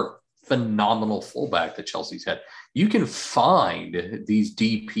another phenomenal fullback that Chelsea's had. You can find these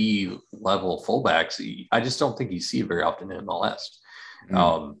DP level fullbacks. I just don't think you see it very often in MLS.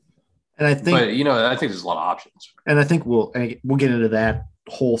 And I think, I think there's a lot of options. And I think we'll get into that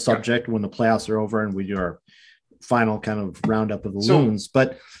whole subject when the playoffs are over and we do our final kind of roundup of the Loons.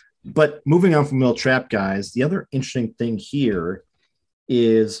 But moving on from Mill Trap, guys, the other interesting thing here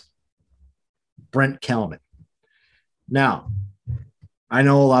is Brent Kelman. Now, I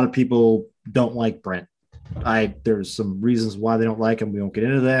know a lot of people don't like Brent. There's some reasons why they don't like him. We won't get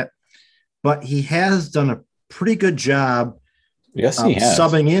into that. But he has done a pretty good job. Yes, he has.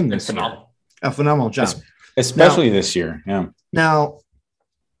 Subbing in this year. A phenomenal job. Especially this year. Yeah. Now,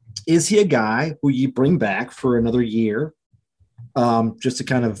 is he a guy who you bring back for another year just to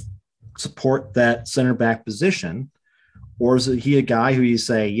kind of support that center back position? Or is he a guy who you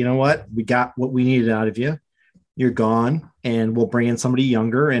say, you know what, we got what we needed out of you. You're gone, and we'll bring in somebody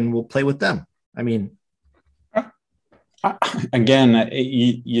younger and we'll play with them? I mean, again,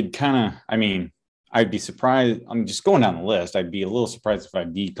 you'd kind of, I'd be surprised. I'm just going down the list. I'd be a little surprised if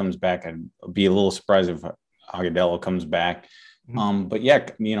ID comes back. I'd be a little surprised if Agudelo comes back. But yeah,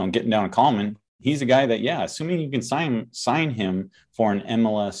 getting down to Coleman, he's a guy that, assuming you can sign him for an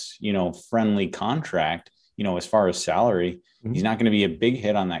MLS, friendly contract, as far as salary, he's not going to be a big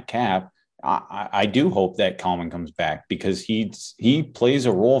hit on that cap. I do hope that Coleman comes back because he plays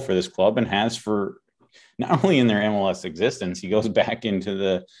a role for this club and has for not only in their MLS existence, he goes back into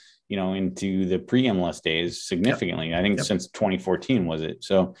the pre-MLS days significantly. Yep. I think since 2014 was it.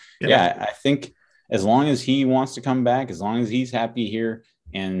 So I think as long as he wants to come back, as long as he's happy here,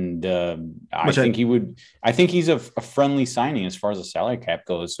 and I think he's a friendly signing as far as the salary cap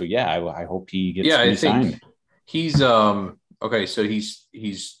goes. So I hope he gets re-signed. He's okay. So he's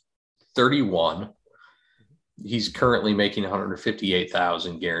 31. He's currently making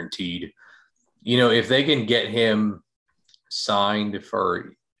 158,000 guaranteed. If they can get him signed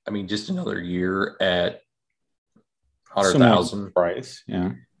for, just another year at 100,000 price.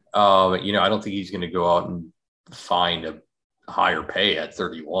 Yeah. I don't think he's going to go out and find a higher pay at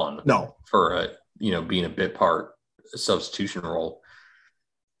 31. No, for being a bit part substitution role.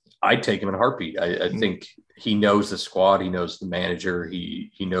 I'd take him in a heartbeat. I think he knows the squad. He knows the manager.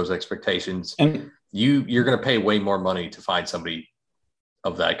 He knows expectations. And you're going to pay way more money to find somebody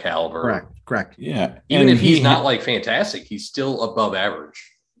of that caliber. Correct. Yeah. Even if he's not fantastic, he's still above average.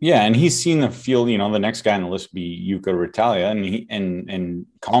 Yeah, and he's seen the field. The next guy on the list would be Yuka Ritalia, and and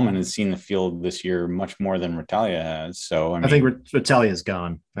Kallman has seen the field this year much more than Ritalia has. So I think Ritalia's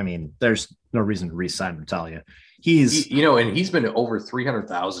gone. I mean, there's no reason to re-sign Ritalia. And he's been over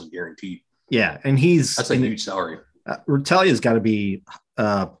 300,000 guaranteed. Yeah, and that's a huge salary. Ritalia's got to be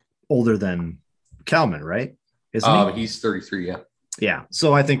older than Kallman, right? Isn't he? He's 33. Yeah. Yeah.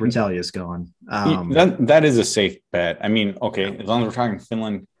 So I think Ritalia's gone. That is a safe bet. I mean, okay, as long as we're talking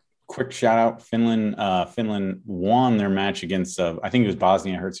Finland. Quick shout out, Finland. Finland won their match against I think it was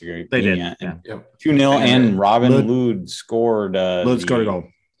Bosnia Herzegovina. They did. 2-0, and Robin Lod scored. Lod scored a goal.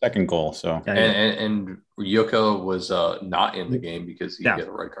 Second goal. So and Yuka was not in the game because he got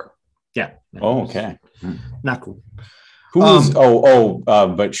a red card. Yeah. Oh, okay. Not cool. Who was?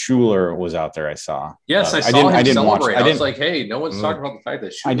 But Schuler was out there. I saw. Yes, I saw him celebrate. I was like, hey, no one's talking about the fact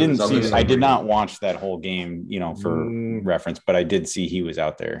that Schuler I did not watch that whole game, for reference, but I did see he was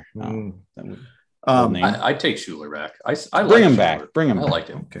out there. I'd take Schuler back. I bring him back. Bring him. I liked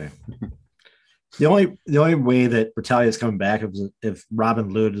him. Okay. The only way that Ritalia is coming back is if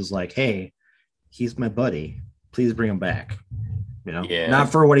Robin Lod is like, hey, he's my buddy. Please bring him back.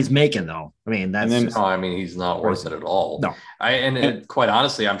 Not for what he's making though. I mean, he's not worth it at all. No, and quite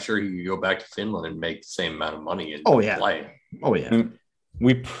honestly, I'm sure he could go back to Finland and make the same amount of money and play. Oh yeah. And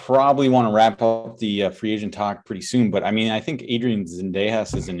we probably want to wrap up the free agent talk pretty soon, but I mean, I think Adrian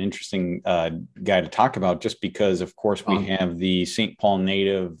Zendejas is an interesting guy to talk about, just because, of course, we have the St. Paul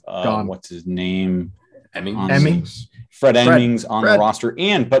native. What's his name? Emmings. Fred Emmings on the roster.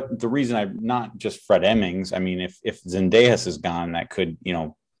 But the reason I'm not just Fred Emmings, I mean, if Zendejas is gone, that could,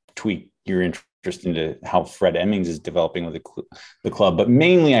 tweak your interest into how Fred Emmings is developing with the club. But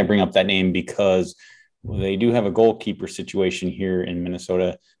mainly I bring up that name because they do have a goalkeeper situation here in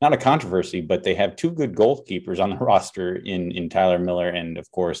Minnesota. Not a controversy, but they have two good goalkeepers on the roster in Tyler Miller and,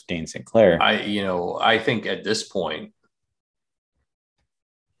 of course, Dane St. Clair. I think at this point,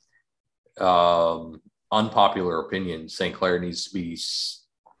 unpopular opinion, St. Clair needs to be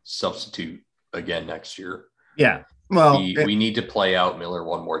substitute again next year. Yeah. Well, we need to play out Miller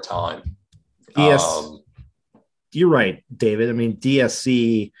one more time. You're right, David. I mean,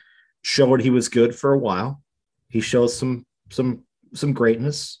 DSC showed he was good for a while. He shows some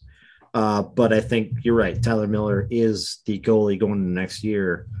greatness. But I think you're right. Tyler Miller is the goalie going into next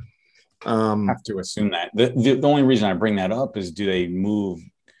year. I have to assume that. The only reason I bring that up is, do they move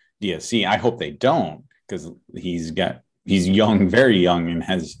DSC? I hope they don't, because he's young, very young, and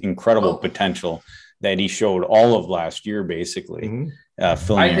has incredible potential that he showed all of last year, basically,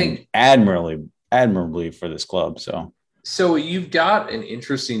 filling admirably for this club. So you've got an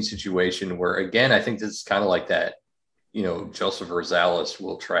interesting situation where, again, I think this is kind of like that, Joseph Rosales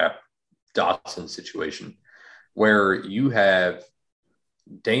will trap Dotson situation, where you have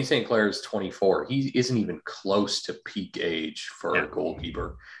Dane St. Clair is 24. He isn't even close to peak age for a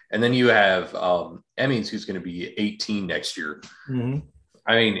goalkeeper. And then you have Emmings, who's going to be 18 next year. Mm-hmm.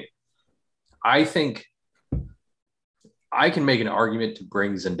 I mean, I think I can make an argument to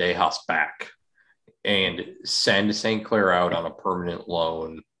bring Zendejas back and send St. Clair out on a permanent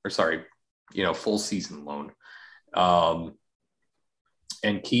loan, full season loan,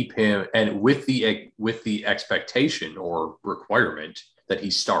 and keep him, and with the expectation or requirement that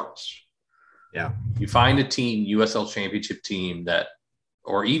he starts. Yeah. You find a team, USL Championship team that,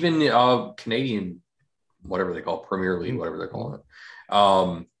 or even Canadian, whatever they call it, Premier League, whatever they're calling it,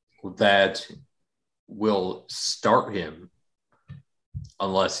 that will start him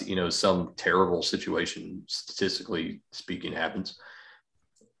unless, some terrible situation, statistically speaking, happens.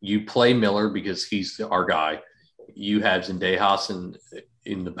 You play Miller because he's our guy. You have Zendejas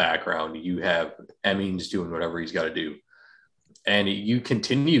in the background. You have Emmings doing whatever he's got to do. And you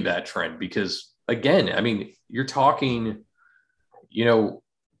continue that trend because, again, I mean, you're talking,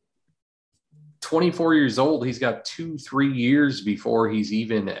 24 years old. He's got 2-3 years before he's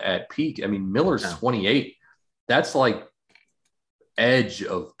even at peak. I mean, Miller's 28. That's like edge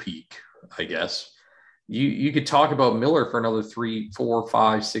of peak, I guess. You could talk about Miller for another 3, 4,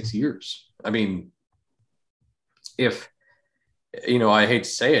 5, 6 years. I mean, if, I hate to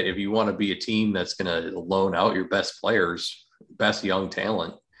say it, if you want to be a team that's going to loan out your best players, best young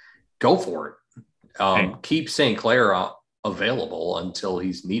talent, go for it. Keep St. Clair available until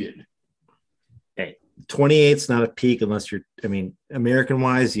he's needed. Hey, 28's not a peak unless American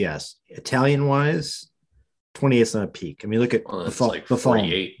wise, yes. Italian wise, 28's not a peak. I mean, look at Buffon.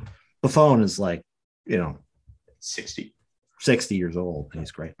 Buffon is like, 60 years old.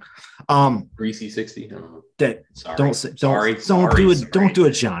 He's great. Greasy 60. Don't do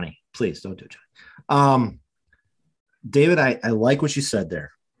it, Johnny. Please don't do it, Johnny. David, I like what you said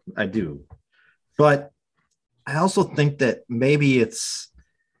there. I do. But I also think that maybe it's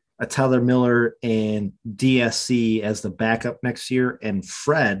a Tyler Miller and DSC as the backup next year. And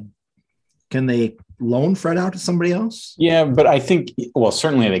Fred, can they loan Fred out to somebody else? Yeah, but I think, well,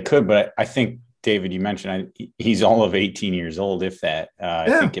 certainly they could, but I think, David, you mentioned he's all of 18 years old, if that.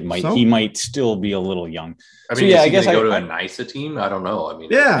 I think he might still be a little young. I mean, I guess go to a NYSA team. I don't know.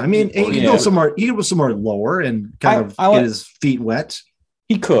 I mean, he can go somewhere. He can go somewhere lower and get his feet wet.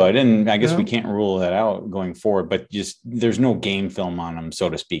 He could, and I guess we can't rule that out going forward. But just there's no game film on him, so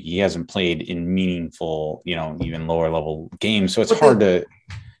to speak. He hasn't played in meaningful, even lower level games, so it's hard to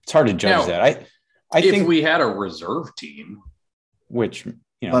judge that. I think if we had a reserve team, which.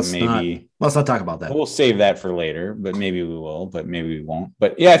 Let's not talk about that. We'll save that for later, but maybe we will, but maybe we won't.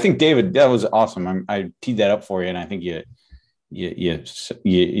 But yeah, I think David, that was awesome. I teed that up for you, and I think you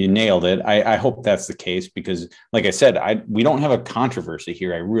nailed it. I hope that's the case because, like I said, we don't have a controversy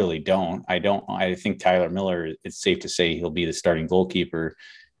here. I really don't. I think Tyler Miller. It's safe to say he'll be the starting goalkeeper.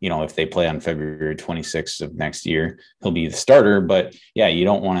 If they play on February 26th of next year, he'll be the starter. But yeah, you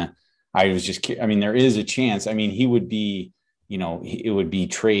don't want to. There is a chance. He would be. It would be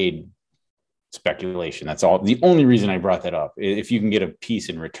trade speculation. That's all. The only reason I brought that up, if you can get a piece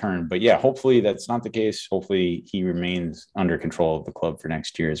in return. But yeah, hopefully that's not the case. Hopefully he remains under control of the club for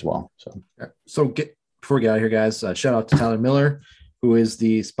next year as well. So before we get out of here, guys, shout out to Tyler Miller, who is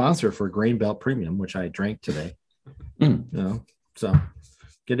the sponsor for Grain Belt Premium, which I drank today. So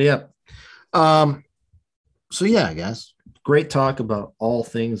get it up. So yeah, guys, great talk about all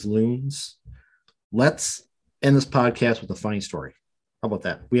things Loons. Let's end this podcast with a funny story. How about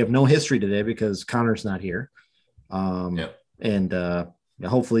that? We have no history today because Connor's not here. And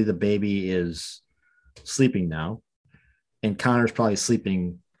hopefully the baby is sleeping now. And Connor's probably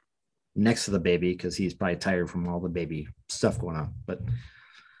sleeping next to the baby because he's probably tired from all the baby stuff going on. But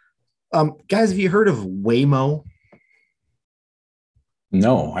guys, have you heard of Waymo?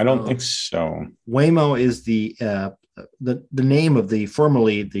 No, I don't think so. Waymo is the name of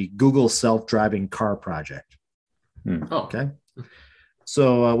formerly the Google self-driving car project. Okay.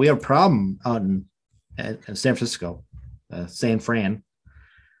 So we have a problem out in San Francisco, San Fran.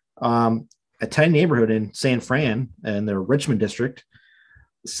 A tiny neighborhood in San Fran in the Richmond district.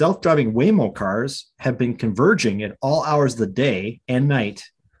 Self-driving Waymo cars have been converging at all hours of the day and night,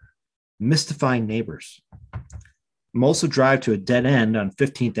 mystifying neighbors. Most would drive to a dead end on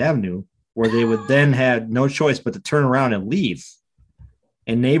 15th Avenue, where they would then have no choice but to turn around and leave.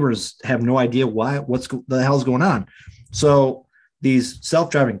 And neighbors have no idea what's the hell's going on. So these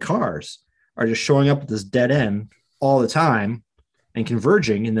self-driving cars are just showing up at this dead end all the time and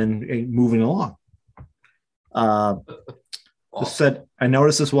converging and then moving along. Said, I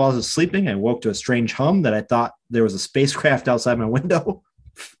noticed this while I was sleeping. I woke to a strange hum that I thought there was a spacecraft outside my window.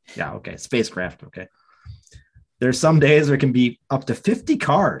 Yeah, okay, spacecraft, okay. There's some days there can be up to 50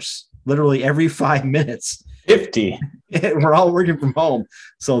 cars literally every 5 minutes. 50. We're all working from home.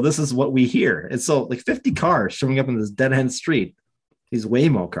 So this is what we hear. And so like 50 cars showing up in this dead end street, these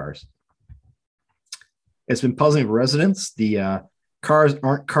Waymo cars. It's been puzzling residents. The cars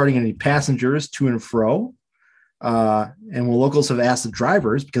aren't carting any passengers to and fro. And when locals have asked the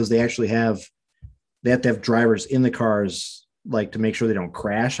drivers, because they have to have drivers in the cars, like to make sure they don't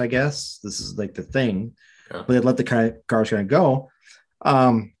crash, I guess. This is like the thing. Yeah. But they let the cars kind of go.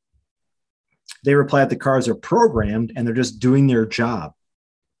 They replied the cars are programmed and they're just doing their job.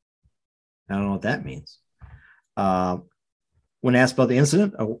 I don't know what that means. When asked about the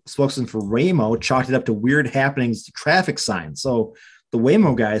incident, a spokesman for Waymo chalked it up to weird happenings to traffic signs. So the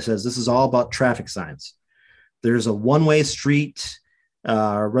Waymo guy says this is all about traffic signs. There's a one-way street,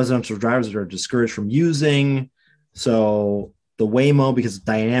 residential drivers are discouraged from using. So the Waymo, because of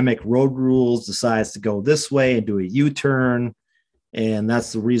dynamic road rules, decides to go this way and do a U-turn. And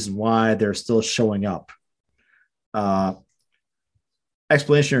that's the reason why they're still showing up.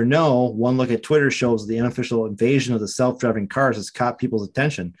 Explanation or no, one look at Twitter shows the unofficial invasion of the self-driving cars has caught people's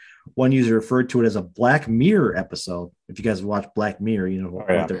attention. One user referred to it as a Black Mirror episode. If you guys watch Black Mirror, you know what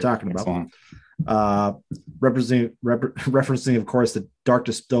they're talking about. Referencing, of course, the dark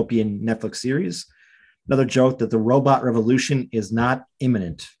dystopian Netflix series. Another joke that the robot revolution is not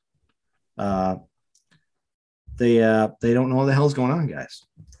imminent. They don't know what the hell's going on, guys.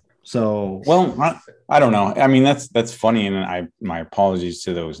 So, well, I don't know. I mean, that's funny, and my apologies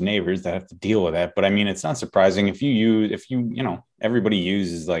to those neighbors that have to deal with that. But I mean, it's not surprising if everybody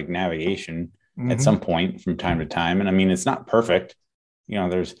uses like navigation at some point from time to time, and I mean, it's not perfect.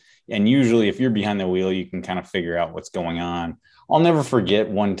 And usually if you're behind the wheel, you can kind of figure out what's going on. I'll never forget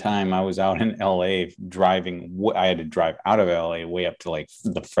one time I was out in LA driving. I had to drive out of LA way up to like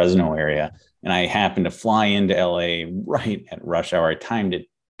the Fresno area. And I happened to fly into LA right at rush hour. I timed it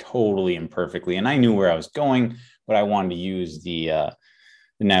totally imperfectly. And I knew where I was going, but I wanted to use the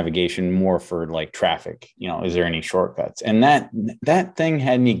navigation more for like traffic. Is there any shortcuts? And that thing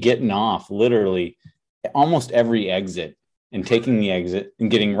had me getting off literally almost every exit and taking the exit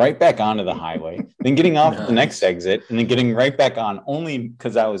and getting right back onto the highway, then getting off the next exit and then getting right back on, only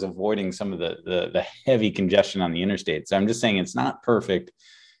because I was avoiding some of the heavy congestion on the interstate. So I'm just saying it's not perfect,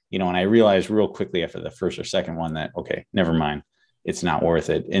 and I realized real quickly after the first or second one that, okay, never mind. It's not worth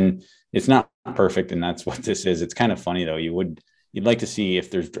it. And it's not perfect. And that's what this is. It's kind of funny though. You'd like to see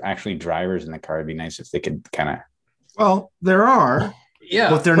if there's actually drivers in the car. It'd be nice if they could kind of. Well, there are.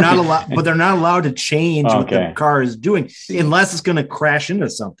 Yeah, but they're not allowed. But they're not allowed to change what the car is doing unless it's going to crash into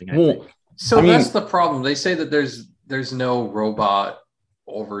something. I think. So that's the problem. They say that there's no robot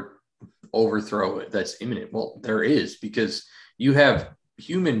overthrow that's imminent. Well, there is, because you have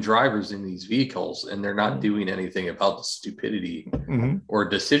human drivers in these vehicles, and they're not doing anything about the stupidity or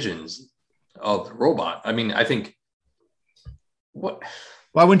decisions of the robot. I mean, I think why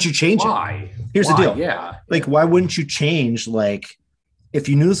wouldn't you change it? Here's the deal. Yeah. Why wouldn't you change, if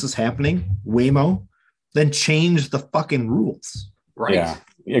you knew this was happening, Waymo, then change the fucking rules. Right. Yeah.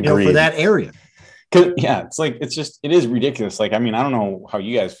 For that area. It is ridiculous. I don't know how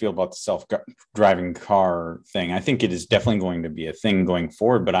you guys feel about the self-driving car thing. I think it is definitely going to be a thing going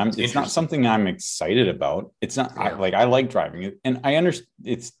forward, but it's not something I'm excited about. It's not I like driving it, and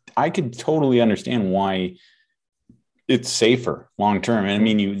I could totally understand why it's safer long term. And I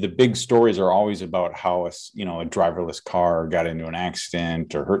mean, the big stories are always about how a driverless car got into an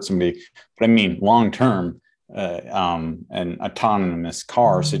accident or hurt somebody. But I mean, long term, an autonomous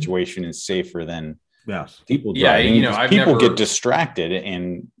car situation is safer than people driving. People get distracted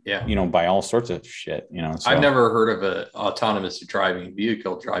and by all sorts of shit. So. I've never heard of an autonomous driving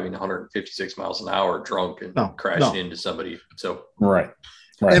vehicle driving 156 miles an hour drunk and crashing into somebody. So right.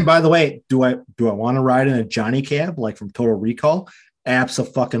 And by the way, do I want to ride in a Johnny cab like from Total Recall?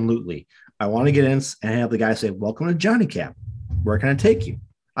 Abso-fucking-lutely. I want to get in and have the guy say, "Welcome to Johnny Cab. Where can I take you?"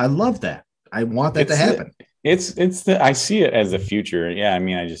 I love that. I want that to happen. I see it as the future. Yeah. I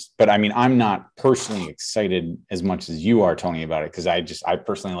mean, I'm not personally excited as much as you are, Tony, about it. Cause I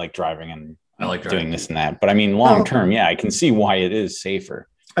personally like driving and I like doing this and that, but I mean, long term, I can see why it is safer.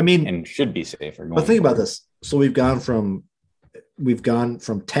 I mean, and should be safer. But think about this. So we've gone from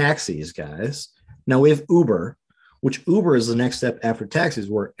taxis, guys. Now we have Uber, which Uber is the next step after taxis,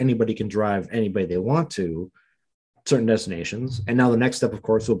 where anybody can drive anybody they want to certain destinations. And now the next step, of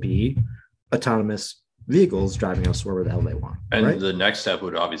course, will be autonomous vehicles driving us wherever the hell they want. And the next step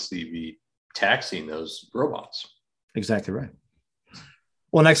would obviously be taxiing those robots. Exactly right.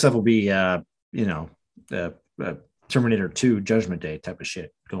 Well, next step will be, Terminator 2 Judgment Day type of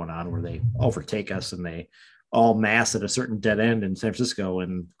shit going on, where they overtake us and they all mass at a certain dead end in San Francisco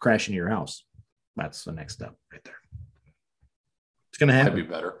and crash into your house. That's the next step right there. It's going to happen. That'd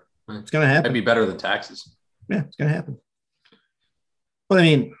be better. It's going to happen. That'd be better than taxes. Yeah, it's going to happen. But I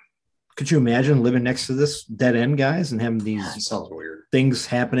mean, could you imagine living next to this dead end, guys, and having these sounds weird things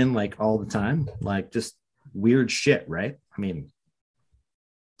happening all the time? Just weird shit, right? I mean,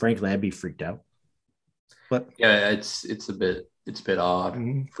 frankly, I'd be freaked out. But yeah, it's a bit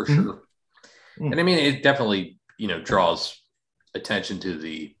odd for sure. And I mean, it definitely, draws attention to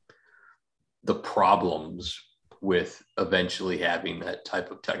the problems with eventually having that type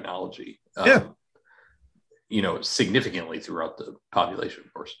of technology. Significantly throughout the population,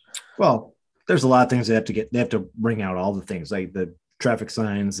 of course. Well, there's a lot of things they have to bring out, all the things like the traffic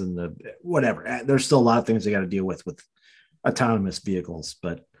signs and the whatever. There's still a lot of things they got to deal with autonomous vehicles,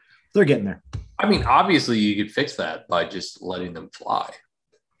 but they're getting there. I mean, obviously you could fix that by just letting them fly.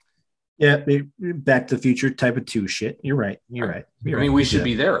 Yeah, Back to the Future type of 2 shit. You're right. We should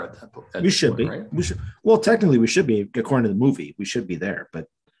be there at that point. We should be. Right? We should. Well, technically, we should be, according to the movie. We should be there, but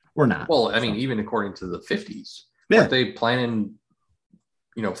we're not. Well, I mean, even according to the 50s, aren't they planning,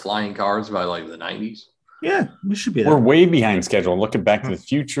 flying cars by the 90s? Yeah, we should be there. We're way behind schedule. Look at Back to the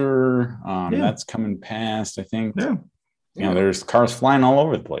Future. That's coming past, I think. Yeah. There's cars flying all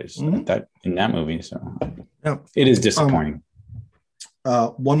over the place in that movie. So it is disappointing.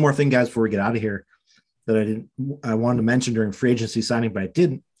 One more thing, guys, before we get out of here, that I wanted to mention during free agency signing, but I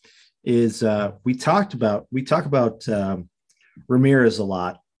didn't, is we talk about Ramirez a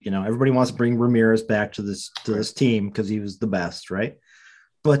lot. Everybody wants to bring Ramirez back to this team because he was the best, right?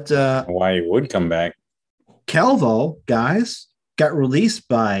 But why he would come back? Calvo, guys, got released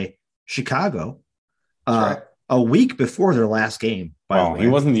by Chicago. Right. a week before their last game. Well, he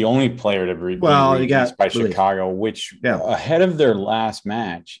wasn't the only player to be released by Chicago, which ahead of their last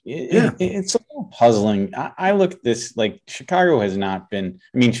match. It's a little puzzling. I look at this like Chicago has not been.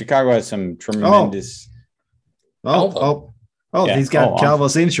 I mean, Chicago has some tremendous. He's got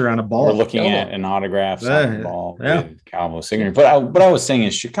Calvo's signature on a ball. We're looking at an autograph ball with Calvo's signature. But I was saying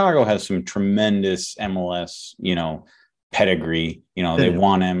is Chicago has some tremendous MLS, pedigree. They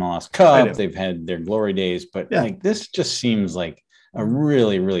won MLS Cup. They've had their glory days. But like this just seems like a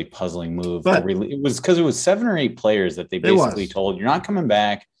really, really puzzling move. It was because it was 7 or 8 players that they basically told you're not coming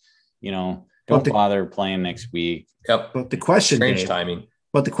back. Don't bother playing next week. Yep. But the question, strange timing.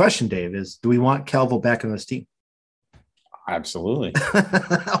 But the question, Dave, is: do we want Calvo back on this team? Absolutely.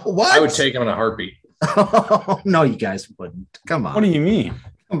 What? I would take him in a heartbeat. No, you guys wouldn't. Come on. What do you mean?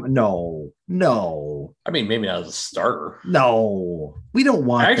 No. I mean, maybe not as a starter. No, we don't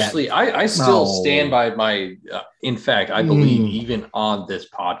want. Actually, that. I still stand by my. In fact, I believe even on this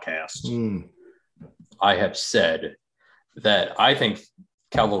podcast, I have said that I think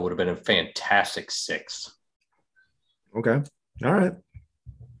Calvo would have been a fantastic 6. Okay. All right.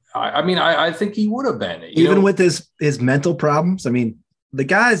 I think he would have been. Even with his mental problems. I mean, the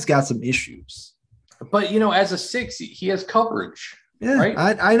guy's got some issues. But, as a 6, he has coverage. Yeah,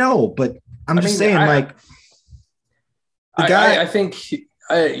 right? I know. But I'm just saying, the guy. I think, he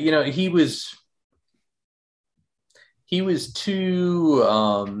was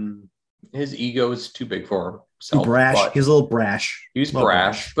too his ego is too big for him. Too brash. He's a little brash. He's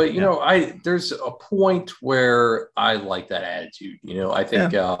brash, but there's a point where I like that attitude. I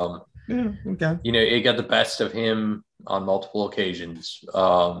think, okay. It got the best of him on multiple occasions.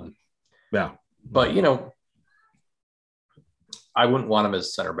 But I wouldn't want him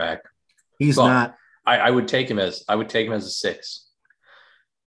as center back. He's not. I would take him as a 6.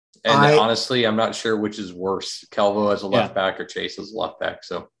 And honestly, I'm not sure which is worse, Calvo as a left back or Chase as a left back.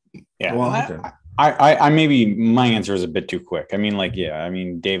 So yeah. Well, okay. I maybe my answer is a bit too quick. I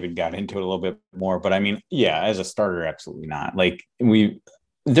mean, David got into it a little bit more, but as a starter, absolutely not. Like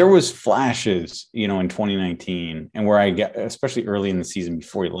there was flashes, in 2019 and where I got, especially early in the season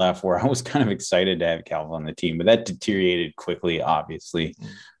before he left, where I was kind of excited to have Calvo on the team, but that deteriorated quickly, obviously.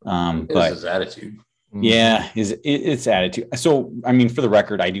 But his attitude. Yeah, it's attitude. So, for the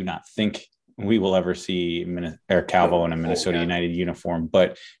record, I do not think we will ever see Calvo in a Minnesota United uniform,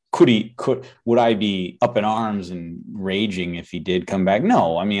 but would I be up in arms and raging if he did come back?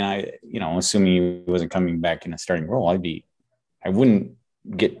 No. Assuming he wasn't coming back in a starting role, I wouldn't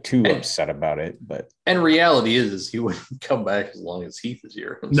get too upset about it, and reality is he wouldn't come back as long as Heath is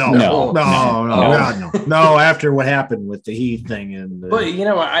here. No. After what happened with the Heath thing, but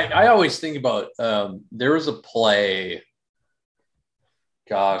I always think about there was a play.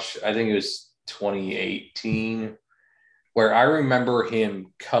 Gosh, I think it was 2018, where I remember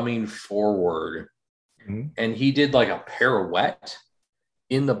him coming forward, and he did like a pirouette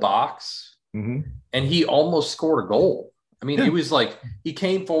in the box, and he almost scored a goal. It was like he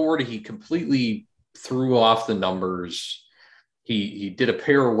came forward, he completely threw off the numbers. He did a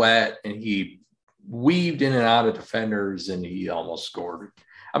pirouette and he weaved in and out of defenders and he almost scored.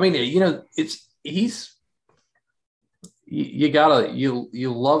 You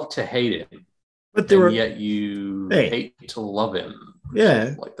love to hate him, but yet you hate to love him.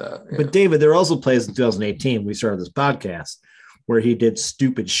 Yeah, like that. Yeah. But David, there were also plays in 2018. We started this podcast where he did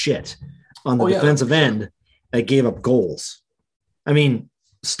stupid shit on the defensive end that gave up goals.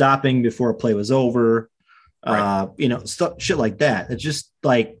 Stopping before a play was over, stuff, shit like that. It's just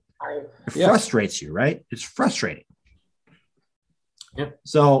like it frustrates you, right? It's frustrating. Yeah.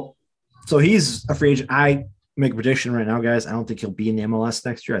 So he's a free agent. I make a prediction right now, guys. I don't think he'll be in the MLS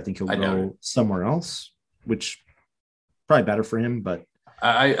next year. I think he'll go somewhere else, which probably better for him. But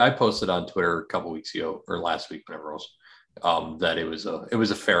I posted on Twitter a couple weeks ago or last week, whenever it was, that it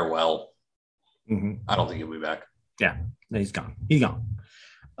was a farewell. I don't think he'll be back. Yeah, he's gone.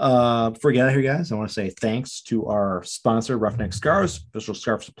 Before we get out of here, guys, I want to say thanks to our sponsor, Roughneck Scarves, official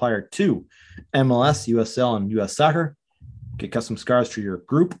scarf supplier to MLS, USL, and US Soccer. Get custom scarves for your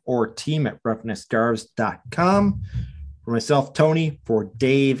group or team at roughneckscarves.com. For myself, Tony, for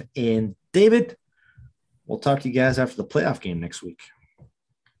Dave and David, we'll talk to you guys after the playoff game next week.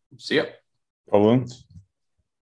 See ya. Balloons.